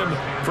springs him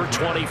for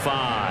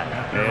 25.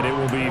 And it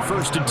will be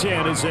 1st and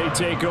 10 as they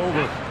take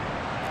over.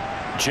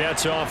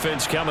 Jets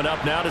offense coming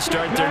up now to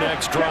start their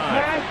next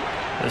drive.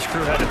 This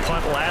crew had to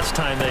punt last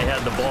time they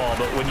had the ball,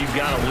 but when you've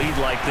got a lead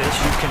like this,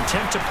 you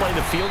content to play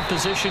the field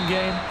position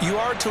game? You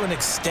are to an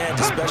extent,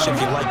 especially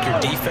if you like your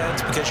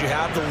defense, because you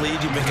have the lead,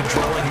 you've been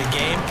controlling the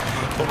game.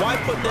 But why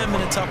put them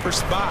in a tougher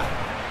spot?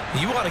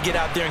 You want to get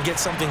out there and get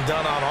something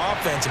done on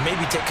offense and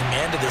maybe take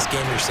command of this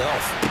game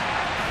yourself.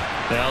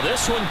 Now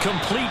this one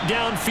complete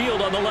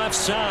downfield on the left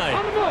side.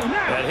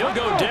 And he'll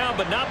go down,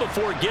 but not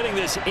before getting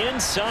this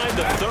inside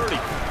the 30.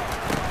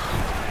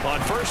 On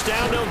 1st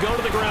down, they'll go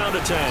to the ground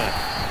attack.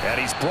 And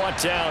he's brought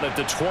down at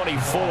the 24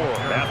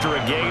 after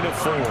a gain of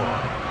 4.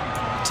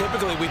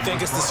 Typically, we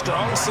think it's the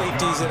strong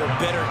safeties that are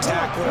better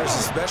tacklers,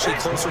 especially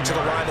closer to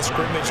the line of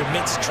scrimmage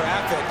amidst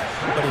traffic.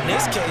 But in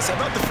this case, how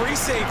about the free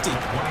safety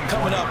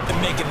coming up and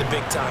making the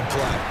big-time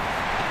play?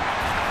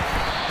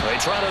 They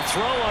try to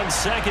throw on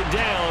 2nd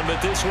down,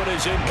 but this one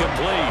is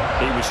incomplete.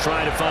 He was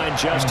trying to find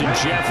Justin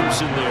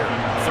Jefferson there.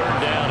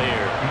 3rd down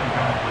here.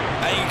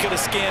 I think he could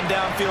have scanned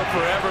downfield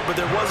forever, but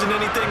there wasn't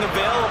anything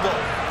available.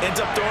 Ends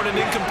up throwing an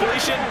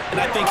incompletion, and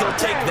I think he'll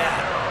take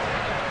that.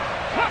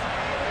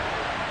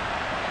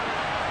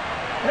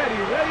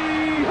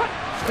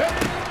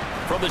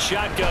 From the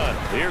shotgun,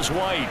 here's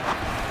White.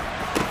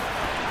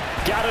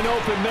 Got an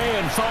open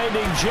man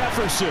finding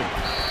Jefferson.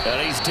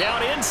 And he's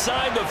down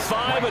inside the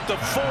 5 at the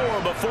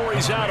 4 before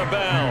he's out of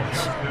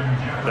bounds.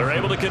 They're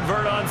able to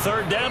convert on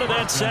 3rd down, and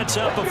that sets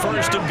up a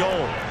 1st and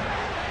goal.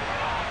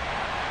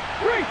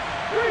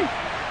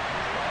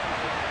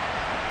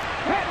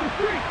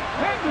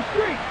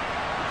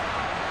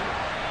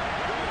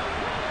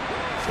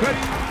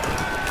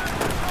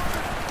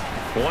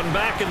 One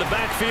back in the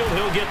backfield,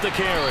 he'll get the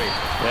carry.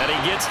 And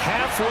he gets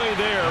halfway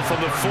there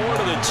from the 4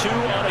 to the 2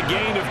 on a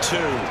gain of 2.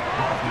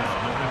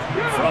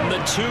 From the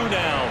 2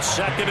 now,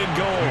 2nd and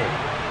goal.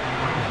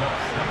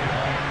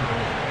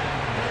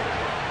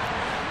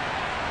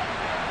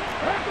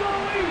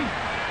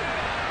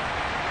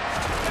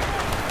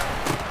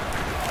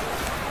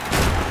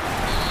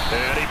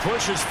 And he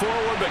pushes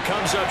forward but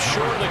comes up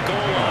short of the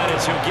goal line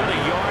as he'll get a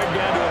yard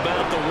down to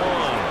about the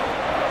 1.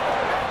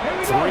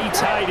 3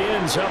 tight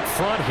ends up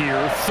front here,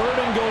 3rd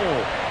and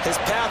goal. His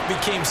path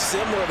became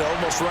similar to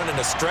almost running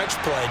a stretch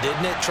play,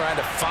 didn't it? Trying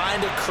to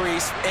find a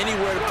crease,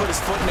 anywhere to put his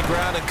foot in the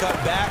ground and cut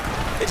back.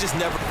 It just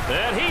never...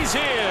 And he's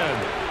in.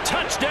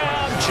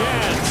 Touchdown,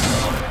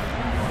 Jets.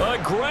 A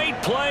great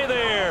play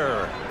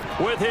there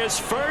with his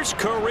first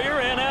career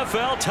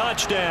NFL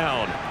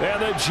touchdown.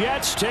 And the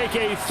Jets take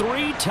a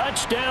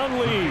 3-touchdown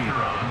lead.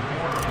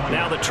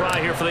 Now the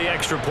try here for the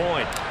extra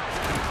point.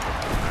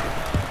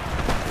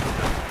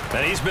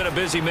 And he's been a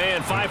busy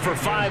man, 5 for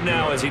 5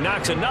 now as he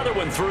knocks another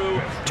one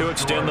through to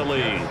extend the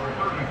lead.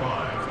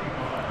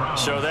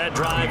 So that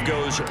drive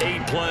goes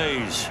 8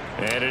 plays,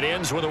 and it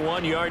ends with a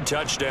 1-yard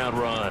touchdown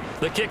run.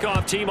 The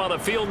kickoff team on the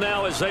field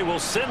now as they will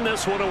send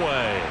this one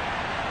away.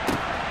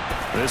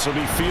 This will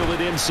be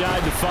fielded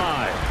inside the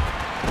 5.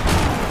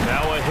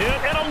 Now a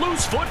hit and a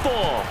loose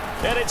football,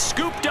 and it's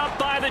scooped up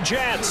by the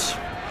Jets.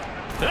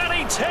 And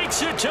he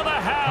takes it to the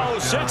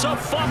house. It's a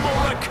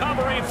fumble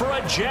recovery for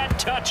a Jet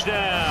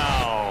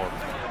touchdown.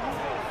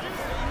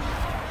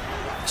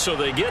 So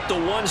they get the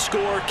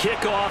 1-score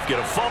kickoff, get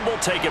a fumble,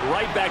 take it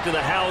right back to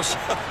the house.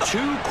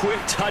 2 quick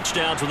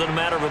touchdowns within a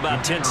matter of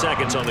about 10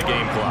 seconds on the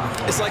game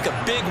clock. It's like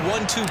a big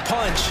 1-2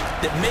 punch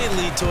that may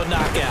lead to a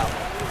knockout.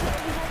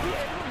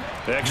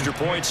 The extra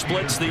point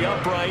splits the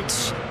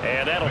uprights,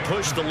 and that'll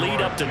push the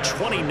lead up to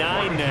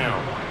 29 now.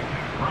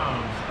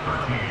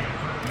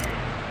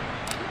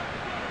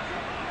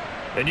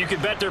 And you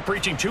can bet they're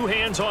preaching 2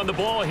 hands on the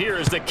ball here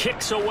as the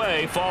kick's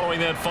away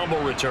following that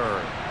fumble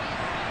return.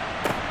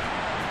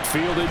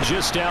 Fielded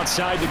just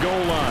outside the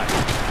goal line.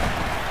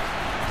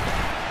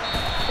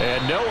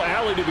 And no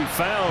alley to be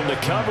found. The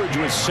coverage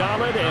was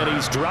solid, and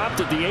he's dropped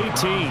at the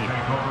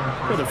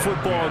 18. With the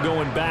football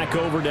going back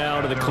over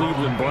now to the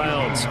Cleveland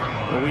Browns.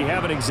 Well, we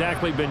haven't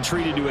exactly been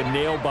treated to a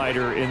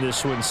nail-biter in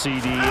this one,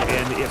 CD,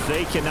 and if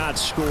they cannot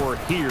score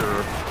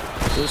here,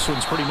 this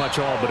one's pretty much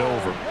all but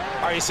over.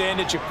 Are you saying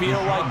that you feel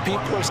like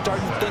people are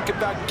starting to think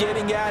about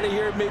getting out of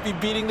here, maybe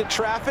beating the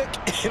traffic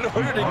in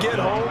order to get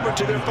home or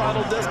to their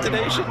final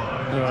destination?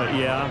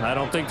 Yeah, I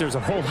don't think there's a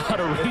whole lot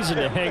of reason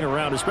to hang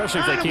around,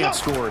 especially if they can't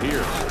score here.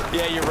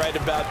 Yeah, you're right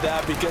about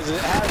that, because it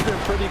has been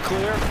pretty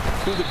clear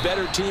who the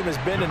better team has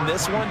been in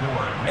this one.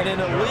 And in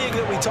a league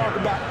that we talk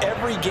about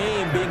every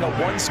game being a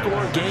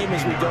one-score game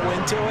as we go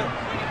into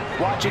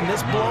it, watching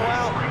this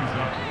blowout,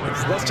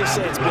 let's just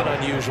say it's been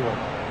unusual.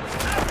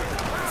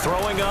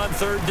 Throwing on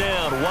third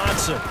down,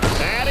 Watson.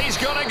 And he's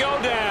going to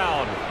go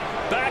down.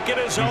 Back at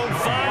his own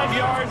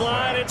 5-yard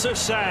line, it's a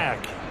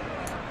sack.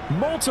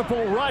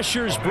 Multiple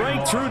rushers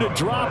break through to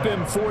drop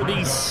him for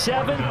the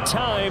 7th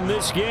time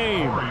this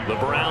game. The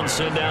Browns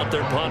send out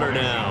their punter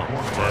now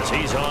as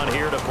he's on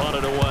here to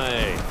punt it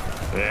away.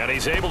 And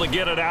he's able to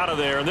get it out of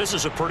there, and this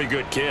is a pretty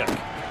good kick.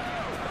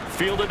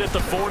 Fielded at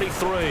the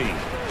 43.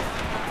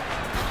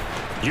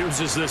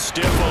 Uses this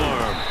stiff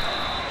arm.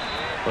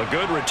 A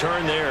good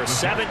return there,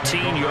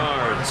 17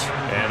 yards.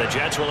 And the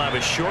Jets will have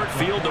a short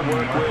field to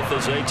work with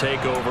as they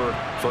take over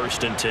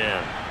 1st and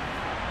 10.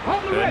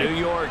 New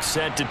York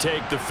set to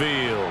take the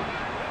field.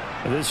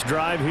 This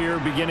drive here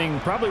beginning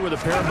probably with a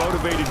pair of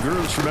motivated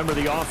groups. Remember,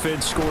 the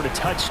offense scored a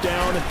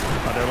touchdown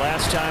on their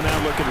last time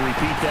out. Looking to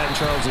repeat that in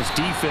Charles's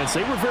defense.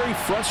 They were very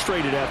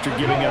frustrated after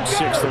giving up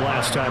 6 the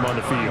last time on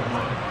the field.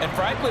 And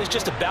frankly, it's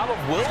just a battle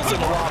of wills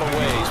in a lot of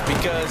ways,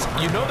 because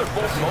you know they're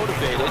both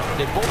motivated.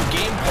 They both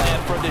game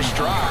plan for this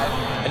drive,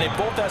 and they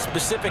both have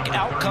specific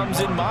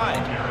outcomes in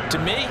mind. To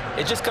me,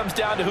 it just comes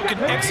down to who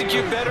can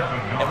execute better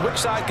and which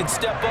side can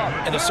step up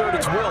and assert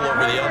its will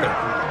over the other.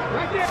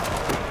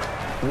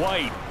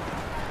 White.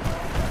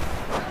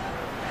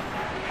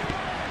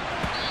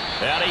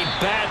 And he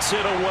bats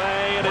it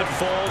away, and it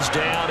falls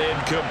down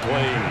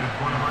incomplete.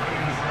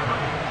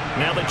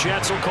 Now the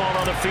Jets will call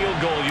on a field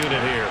goal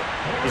unit here.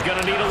 He's going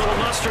to need a little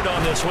mustard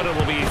on this one. It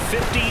will be a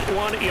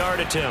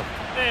 51-yard attempt.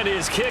 And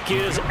his kick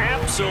is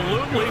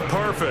absolutely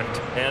perfect.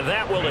 And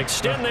that will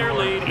extend their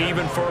lead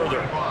even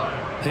further.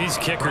 These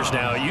kickers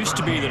now, it used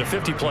to be that a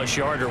 50-plus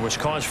yarder was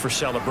cause for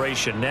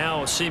celebration.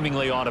 Now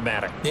seemingly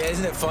automatic. Yeah,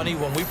 isn't it funny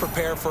when we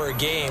prepare for a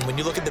game, when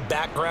you look at the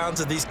backgrounds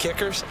of these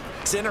kickers,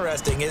 it's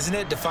interesting, isn't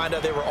it, to find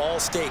out they were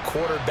all-state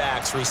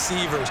quarterbacks,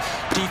 receivers,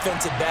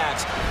 defensive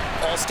backs,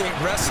 all-state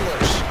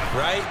wrestlers,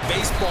 right?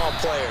 Baseball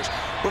players.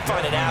 We're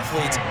finding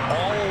athletes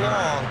all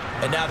along,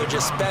 and now they're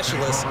just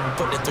specialists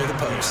putting it through the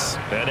posts.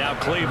 And now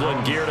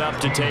Cleveland geared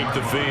up to take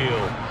the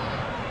field.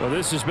 Well,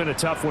 this has been a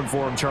tough one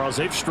for them, Charles.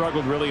 They've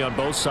struggled really on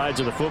both sides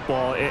of the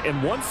football.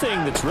 And one thing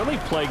that's really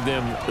plagued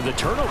them, the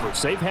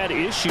turnovers. They've had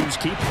issues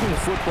keeping the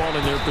football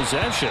in their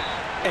possession.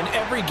 And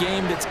every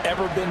game that's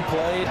ever been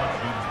played,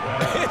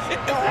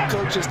 all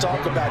coaches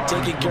talk about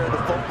taking care of the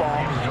football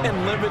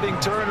and limiting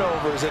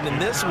turnovers. And in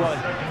this one,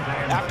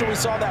 after we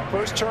saw that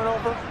first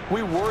turnover,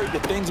 we worried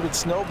that things would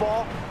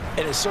snowball,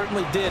 and it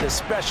certainly did,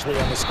 especially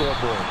on the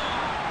scoreboard.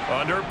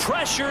 Under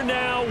pressure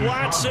now,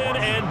 Watson,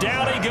 and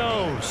down he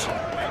goes.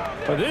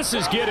 This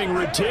is getting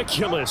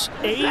ridiculous.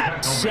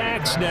 8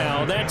 sacks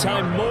now. That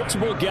time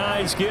multiple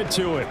guys get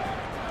to it.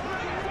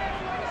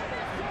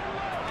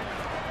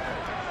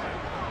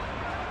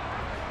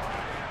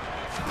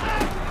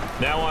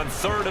 Now on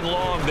 3rd and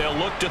long, they'll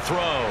look to throw.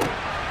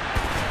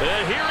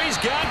 And here he's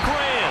got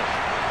Grant.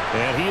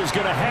 And he is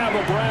going to have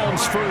a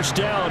Browns first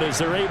down as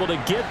they're able to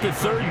get the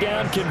 3rd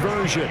down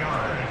conversion.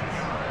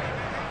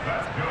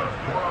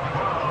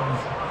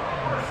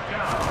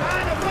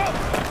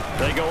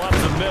 They go up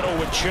the middle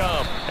with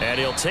Chubb. And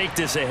he'll take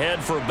this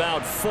ahead for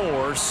about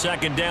 4.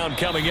 2nd down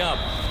coming up.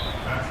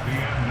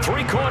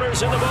 3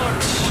 quarters in the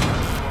books.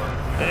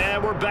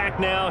 And we're back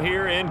now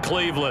here in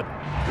Cleveland.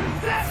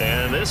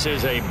 And this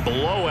is a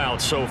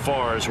blowout so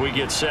far as we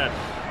get set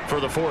for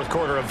the 4th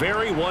quarter. A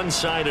very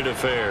one-sided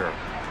affair.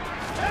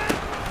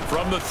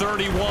 From the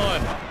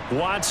 31,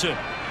 Watson.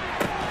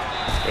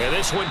 And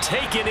this one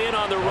taken in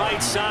on the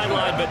right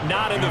sideline, but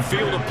not in the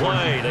field of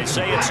play. They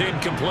say it's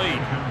incomplete.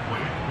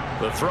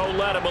 The throw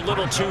led him a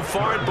little too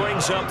far. It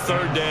brings up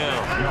 3rd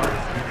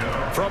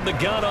down. From the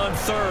gun on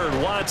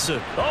 3rd,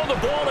 Watson. Oh, the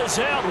ball is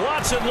out.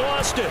 Watson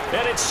lost it,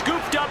 and it's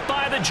scooped up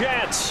by the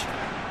Jets.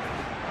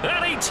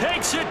 And he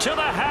takes it to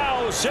the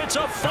house. It's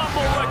a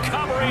fumble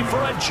recovery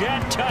for a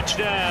Jet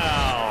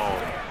touchdown.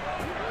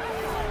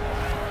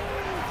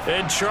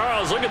 And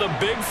Charles, look at the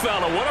big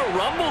fella. What a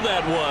rumble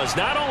that was.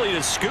 Not only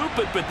to scoop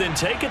it, but then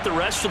take it the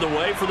rest of the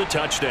way for the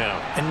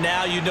touchdown. And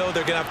now you know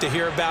they're going to have to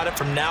hear about it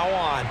from now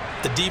on.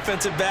 The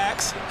defensive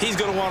backs, he's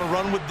going to want to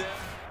run with them.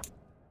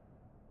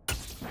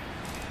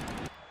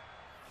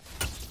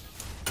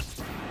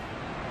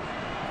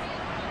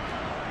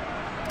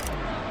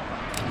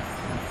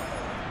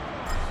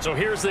 So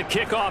here's the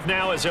kickoff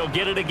now as they'll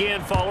get it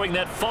again following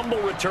that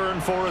fumble return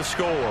for a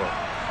score.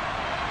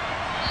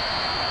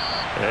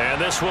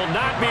 And this will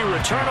not be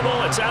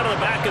returnable. It's out of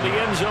the back of the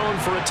end zone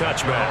for a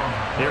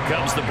touchback. Here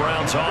comes the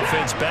Browns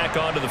offense back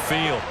onto the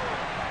field.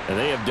 And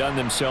they have done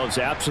themselves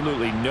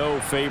absolutely no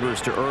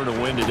favors to earn a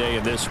win today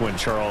in this one,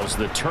 Charles.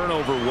 The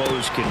turnover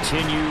woes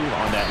continue.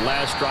 On that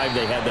last drive,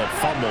 they had that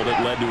fumble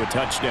that led to a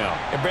touchdown.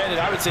 And, Brandon,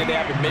 I would say they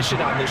have a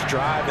mission on this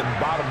drive, and the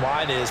bottom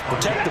line is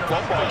protect the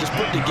football. Just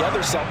put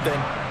together something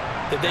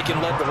that they can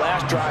let the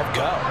last drive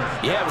go.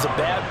 Yeah, it was a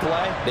bad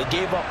play. They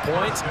gave up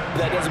points,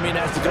 but that doesn't mean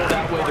it has to go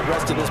that way the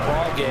rest of this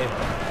ball game.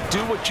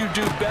 Do what you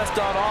do best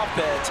on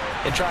offense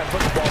and try and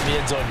put the ball in the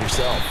end zone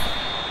yourself.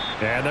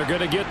 And they're going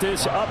to get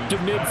this up to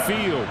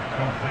midfield.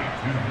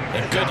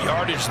 And good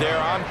yardage there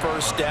on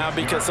first down,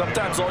 because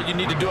sometimes all you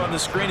need to do on the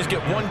screen is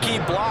get one key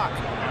block.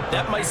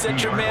 That might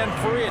set your man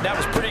free, and that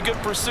was pretty good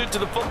pursuit to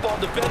the football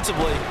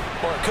defensively,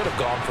 or it could have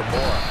gone for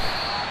more.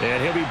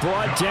 And he'll be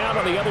brought down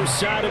on the other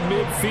side of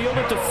midfield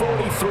at the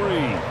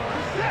 43.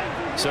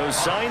 So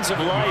signs of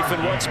life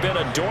in what's been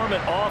a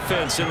dormant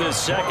offense in this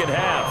second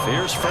half.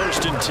 Here's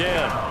 1st and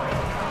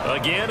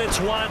 10. Again, it's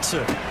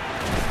Watson.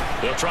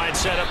 They'll try and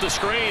set up the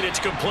screen. It's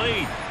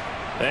complete.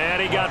 And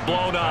he got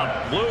blown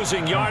up.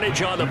 Losing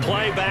yardage on the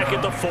play back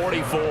at the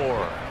 44.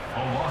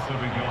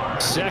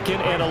 2nd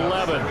and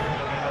 11.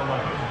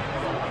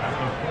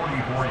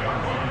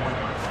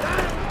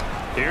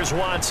 Here's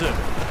Watson.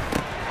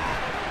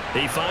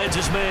 He finds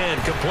his man.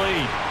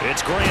 Complete.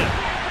 It's Grant.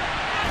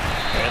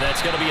 And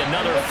that's going to be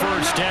another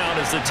first down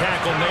as the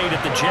tackle made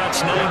at the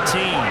Jets'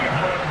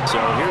 19. So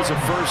here's a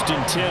 1st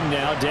and 10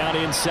 now down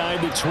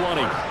inside the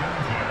 20.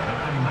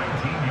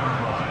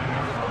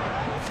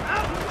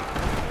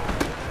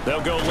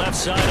 They'll go left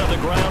side on the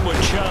ground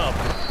with Chubb.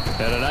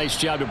 And a nice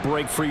job to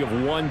break free of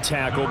one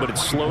tackle, but it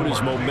slowed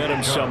his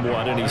momentum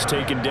somewhat, and he's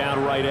taken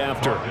down right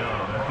after.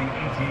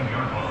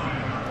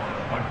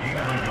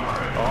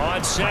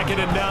 On 2nd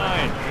and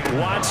 9,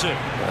 Watson.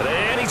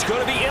 And he's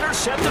going to be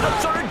intercepted a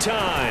 3rd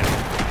time.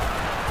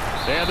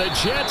 And the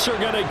Jets are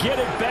going to get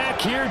it back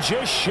here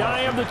just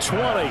shy of the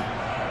 20.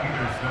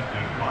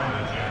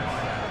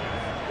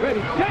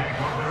 Ready, set.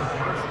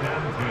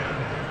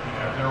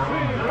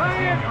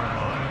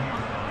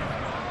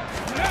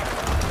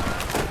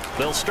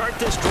 They'll start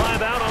this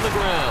drive out on the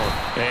ground.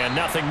 And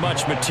nothing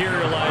much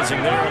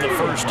materializing there on the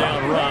first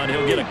down run.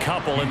 He'll get a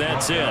couple, and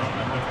that's it.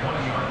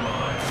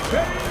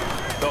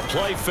 The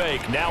play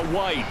fake, now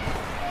White.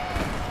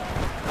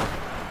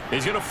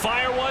 He's going to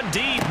fire one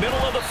deep, middle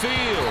of the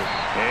field.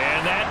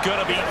 And that's going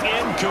to be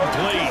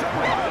incomplete.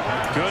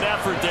 Good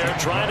effort there,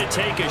 trying to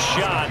take a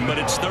shot, but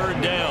it's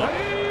 3rd down.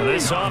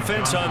 This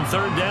offense on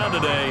 3rd down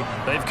today,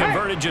 they've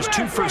converted just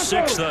 2 for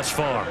 6 thus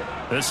far.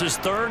 This is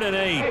 3rd and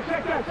 8. Hey,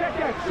 check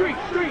that. Street.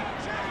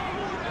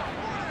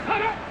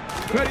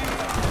 Ready.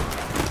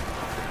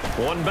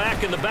 One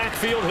back in the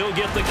backfield, he'll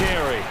get the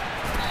carry.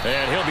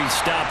 And he'll be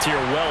stopped here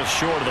well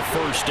short of the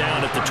first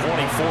down at the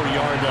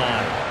 24-yard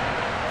line.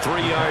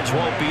 3 yards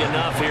won't be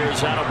enough here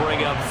as that'll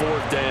bring up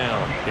 4th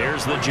down.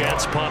 Here's the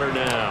Jets punter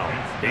now.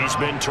 He's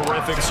been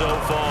terrific so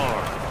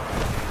far.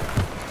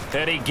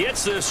 And he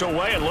gets this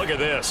away, and look at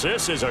this.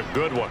 This is a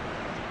good one.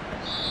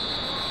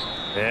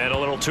 And a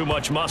little too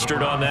much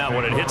mustard on that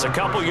one. It hits a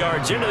couple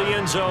yards into the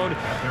end zone.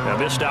 A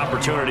missed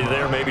opportunity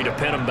there maybe to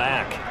pin him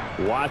back.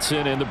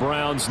 Watson and the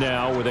Browns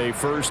now with a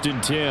 1st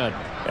and 10.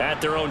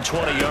 At their own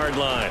 20-yard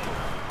line.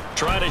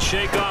 Trying to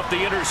shake off the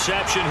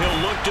interception.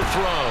 He'll look to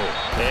throw.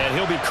 And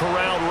he'll be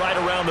corralled right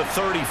around the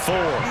 34.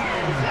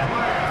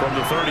 From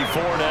the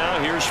 34 now,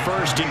 here's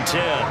 1st and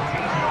 10.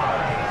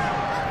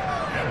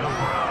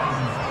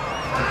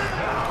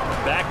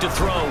 Back to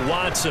throw,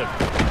 Watson.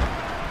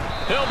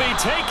 He'll be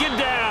taken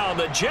down.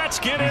 The Jets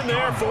get in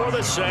there for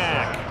the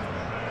sack.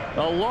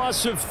 A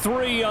loss of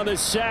 3 on the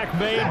sack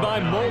made by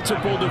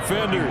multiple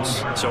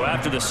defenders. So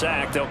after the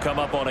sack, they'll come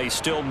up on a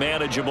still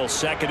manageable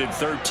 2nd and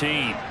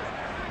 13.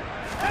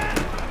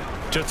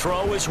 To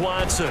throw is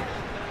Watson.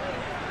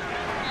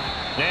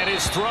 And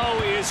his throw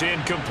is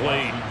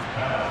incomplete.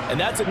 And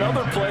that's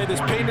another play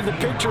that's painted the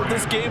picture of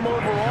this game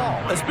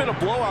overall. It's been a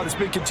blowout. It's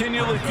been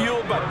continually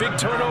fueled by big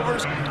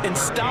turnovers and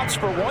stops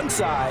for one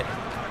side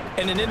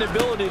and an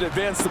inability to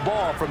advance the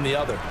ball from the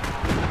other.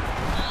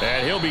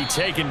 And he'll be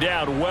taken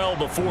down well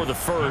before the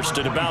first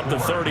at about the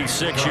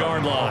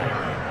 36-yard line.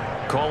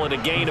 Call it a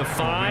gain of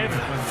 5.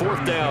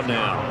 4th down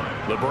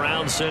now. The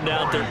Browns send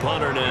out their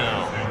punter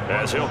now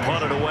as he'll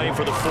punt it away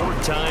for the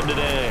 4th time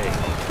today.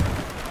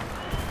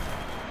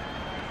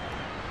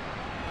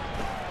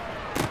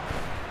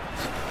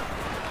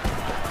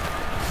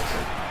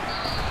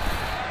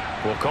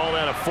 We'll call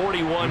that a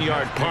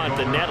 41-yard punt.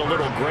 The net a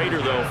little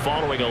greater, though,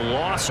 following a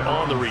loss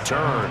on the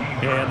return.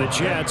 And the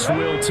Jets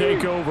will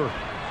take over.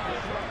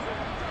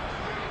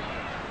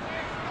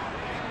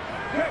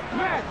 Check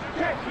smash.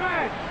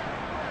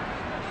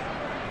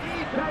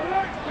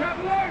 Trap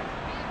alert.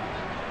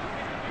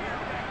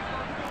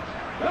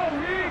 Go,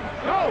 Reed,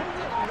 go.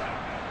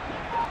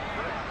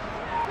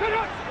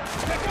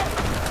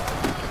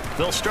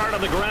 They'll start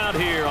on the ground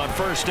here on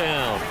 1st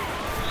down.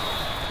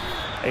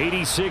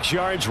 86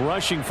 yards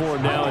rushing for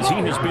him now as he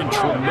has been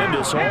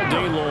tremendous all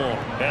day long.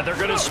 And they're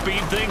going to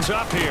speed things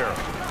up here.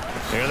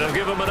 And they'll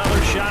give him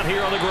another shot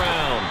here on the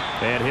ground.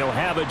 And he'll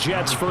have a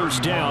Jets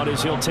first down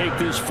as he'll take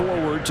this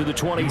forward to the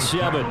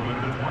 27.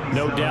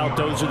 No doubt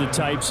those are the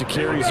types of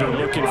carries they're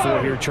looking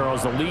for here,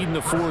 Charles. The lead in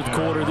the fourth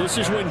quarter. This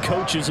is when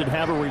coaches that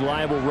have a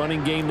reliable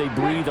running game, they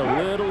breathe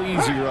a little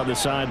easier on the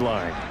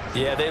sideline.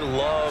 Yeah, they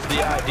love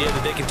the idea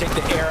that they can take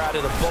the air out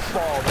of the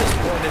football at this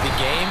point of the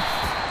game.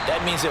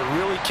 That means they're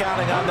really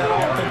counting on that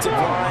offensive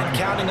line,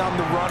 counting on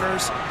the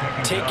runners,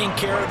 taking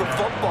care of the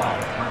football.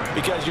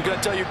 Because you're going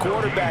to tell your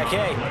quarterback,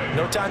 hey,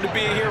 no time to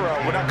be a hero.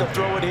 We're not going to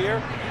throw it here.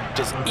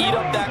 Just eat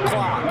up that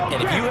clock.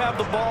 And if you have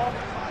the ball,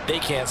 they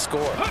can't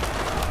score.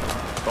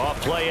 Off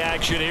play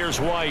action, here's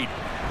White.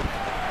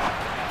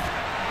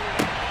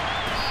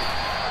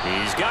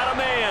 He's got a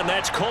man.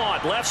 That's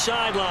caught. Left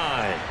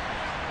sideline.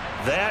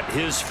 That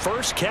his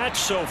first catch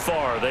so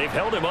far. They've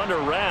held him under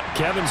wrap.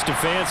 Kevin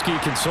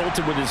Stefanski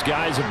consulted with his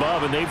guys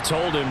above, and they've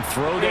told him,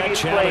 throw that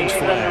challenge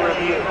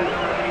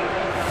flag.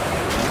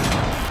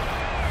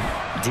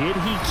 Did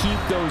he keep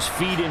those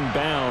feet in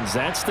bounds?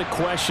 That's the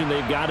question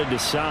they've got to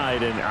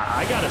decide. And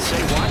I got to say,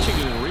 watching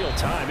it in real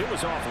time, it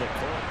was awfully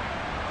close.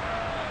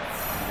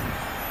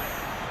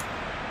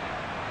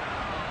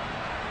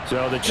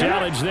 So the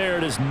challenge there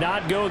does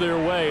not go their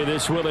way.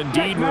 This will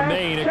indeed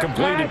remain a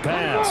completed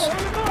pass.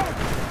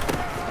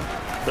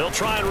 They'll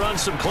try and run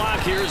some clock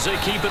here as they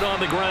keep it on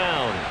the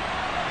ground.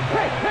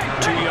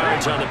 2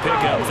 yards on the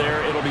pickup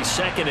there. It'll be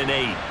 2nd and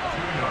 8.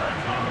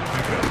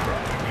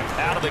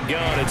 Out of the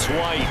gun, it's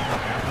White.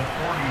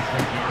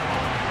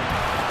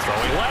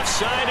 Throwing left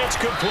side, it's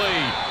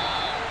complete.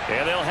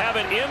 And they'll have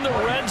it in the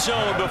red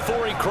zone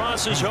before he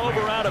crosses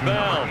over out of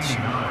bounds.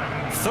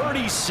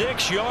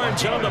 36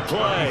 yards on the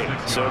play.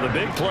 So the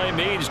big play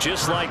means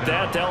just like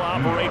that, they'll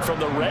operate from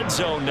the red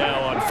zone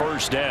now on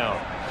first down.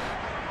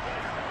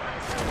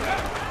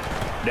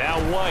 Now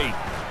White.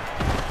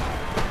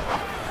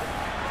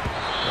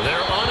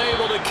 They're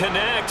unable to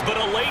connect, but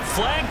a late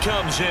flag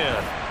comes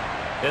in.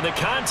 And the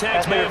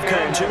contact may have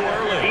come too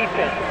early.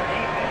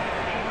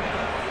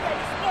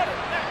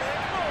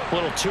 A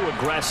little too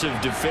aggressive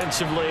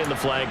defensively, and the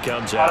flag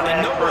comes out.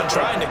 And no one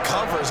trying to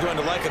cover is going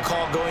to like a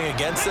call going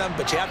against them,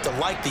 but you have to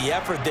like the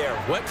effort there.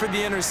 Went for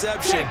the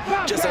interception,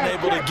 just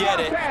unable to get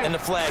it, and the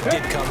flag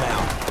did come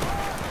out.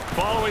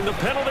 Following the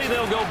penalty,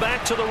 they'll go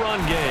back to the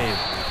run game.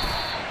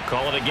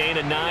 Call it a gain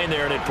of 9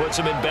 there, and it puts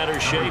them in better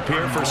shape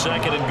here for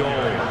 2nd and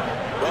goal.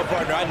 Well,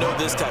 partner, I know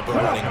this type of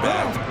running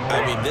back.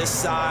 I mean, this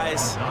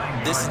size,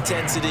 this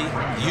intensity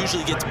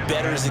usually gets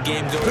better as the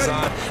game goes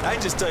on. I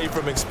can just tell you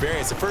from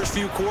experience, the first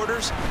few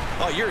quarters,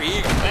 oh, you're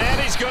eager.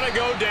 And he's going to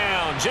go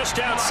down just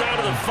outside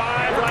of the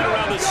 5, right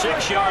around the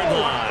 6-yard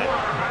line.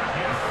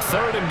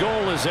 3rd and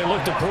goal as they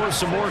look to pour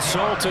some more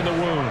salt in the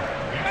wound.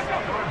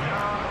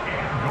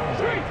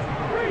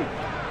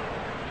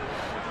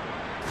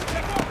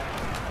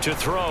 To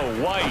throw,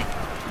 White.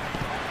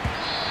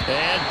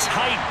 And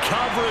tight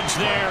coverage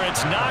there.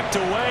 It's knocked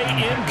away,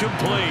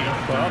 incomplete.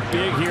 Up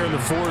big here in the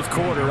fourth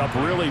quarter, up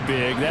really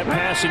big. That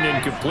passing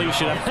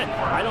incompletion,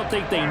 I don't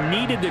think they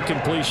needed the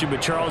completion,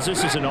 but Charles,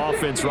 this is an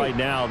offense right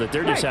now that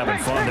they're just having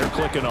fun. They're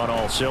clicking on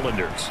all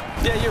cylinders.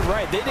 Yeah, you're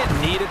right. They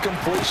didn't need a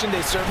completion.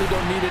 They certainly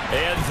don't need it.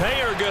 And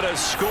they are going to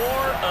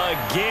score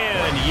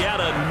again.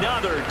 Yet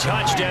another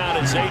touchdown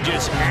as they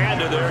just add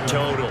to their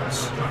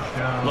totals.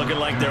 Looking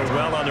like they're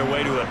well on their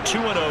way to a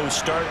 2-0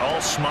 start. All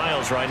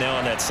smiles right now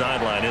on that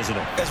sideline, isn't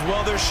it? As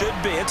well there should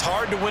be. It's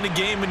hard to win a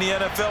game in the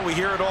NFL. We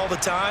hear it all the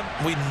time.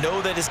 We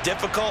know that it's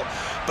difficult.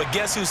 But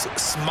guess who's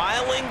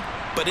smiling?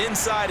 But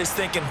inside is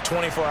thinking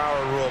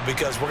 24-hour rule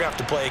because we're going to have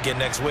to play again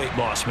next week.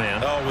 Boss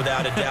man. Oh,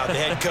 without a doubt. The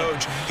head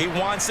coach, he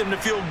wants them to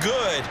feel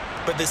good,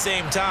 but at the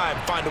same time,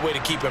 find a way to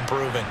keep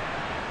improving.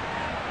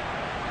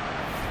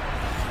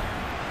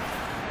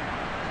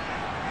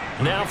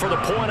 Now for the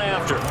point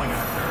after.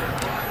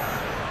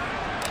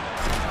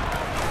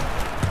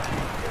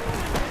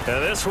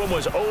 And this one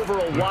was over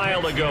a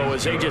while ago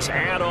as they just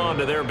add on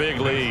to their big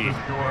lead.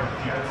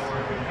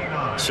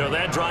 So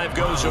that drive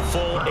goes a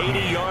full 80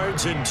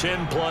 yards in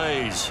 10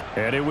 plays.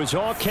 And it was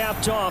all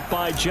capped off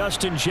by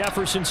Justin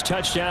Jefferson's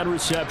touchdown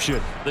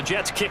reception. The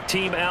Jets kick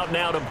team out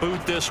now to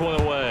boot this one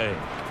away.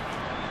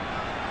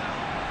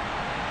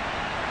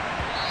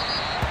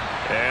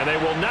 And they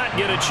will not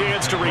get a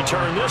chance to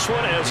return this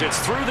one as it's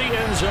through the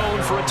end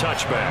zone for a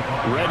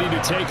touchback. Ready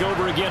to take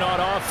over again on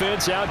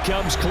offense. Out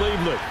comes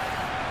Cleveland.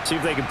 See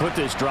if they can put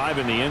this drive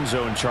in the end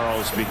zone,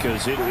 Charles,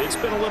 because it's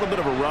been a little bit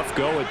of a rough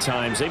go at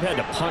times. They've had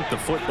to punt the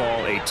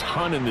football a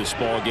ton in this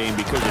ball game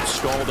because of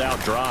stalled out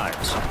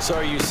drives. So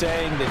are you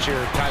saying that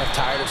you're kind of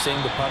tired of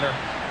seeing the punter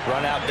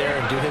run out there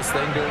and do his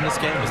thing during this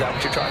game? Is that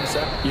what you're trying to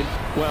say?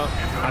 Well,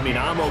 I mean,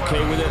 I'm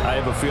okay with it. I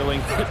have a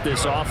feeling that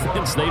this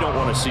offense, they don't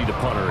want to see the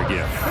punter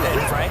again.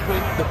 And frankly,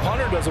 the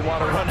punter doesn't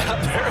want to run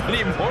out there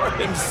anymore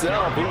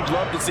himself. He would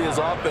love to see his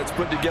offense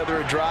put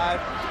together a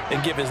drive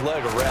and give his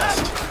leg a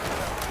rest.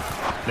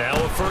 Now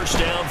a first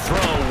down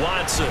throw,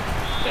 Watson.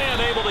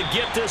 And able to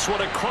get this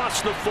one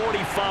across the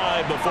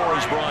 45 before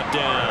he's brought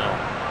down.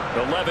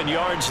 11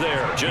 yards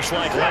there, just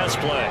like last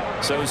play.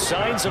 So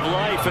signs of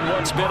life in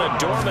what's been a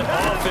dormant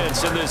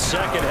offense in this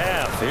second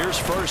half. Here's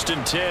 1st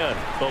and 10,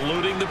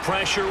 eluding the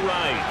pressure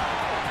right.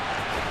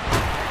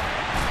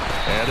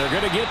 And they're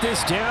going to get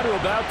this down to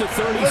about the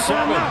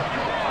 37.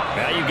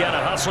 Now you've got to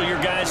hustle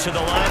your guys to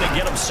the line and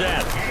get them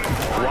set.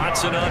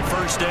 Watson on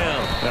 1st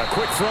down. A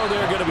quick throw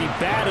there going to be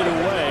batted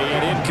away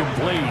and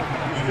incomplete.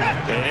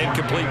 An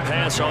incomplete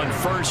pass on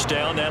 1st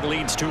down. That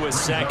leads to a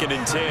 2nd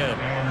and 10.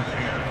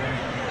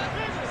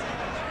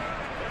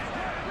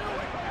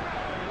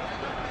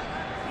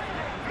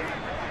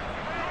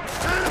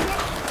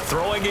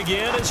 Throwing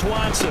again is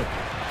Watson.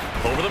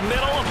 Over the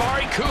middle,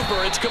 Amari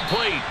Cooper. It's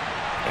complete.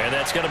 And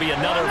that's going to be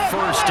another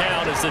 1st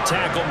down as the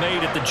tackle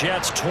made at the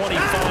Jets'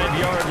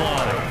 25-yard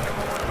line.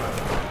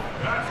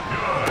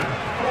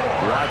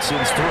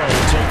 Watson's throw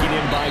taken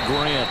in by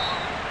Grant.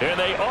 And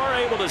they are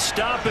able to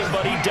stop him,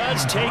 but he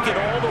does take it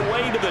all the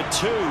way to the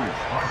 2.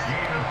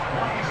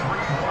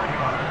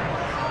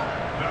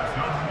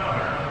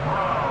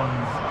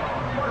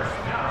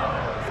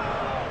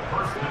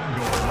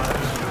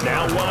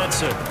 Now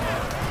Watson.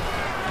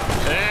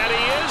 And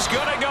he is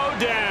going to go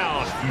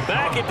down.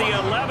 Back at the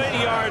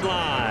 11-yard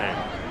line.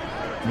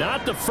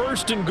 Not the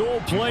 1st and goal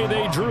play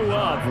they drew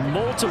up.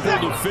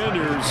 Multiple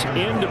defenders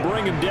in to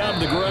bring him down to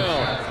the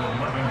ground.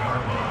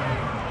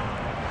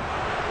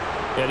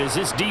 And as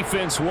this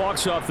defense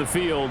walks off the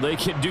field, they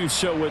can do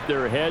so with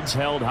their heads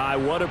held high.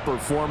 What a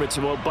performance.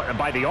 Well,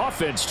 by the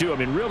offense, too. I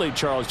mean, really,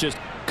 Charles, just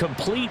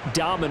complete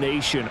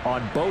domination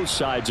on both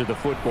sides of the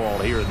football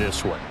here in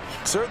this one.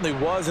 Certainly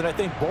was, and I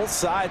think both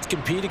sides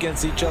compete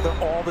against each other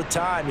all the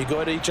time. You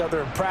go to each other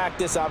in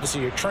practice,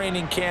 obviously your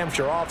training camps,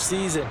 your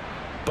off-season.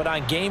 But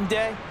on game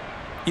day,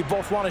 you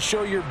both want to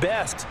show your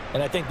best.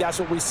 And I think that's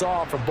what we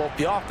saw from both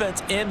the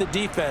offense and the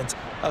defense,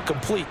 a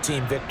complete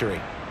team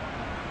victory.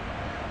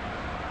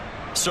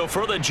 So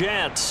for the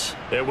Jets,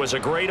 it was a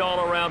great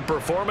all-around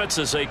performance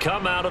as they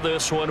come out of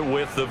this one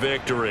with the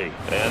victory.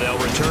 And they'll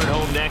return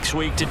home next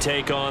week to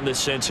take on the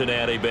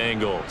Cincinnati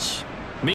Bengals.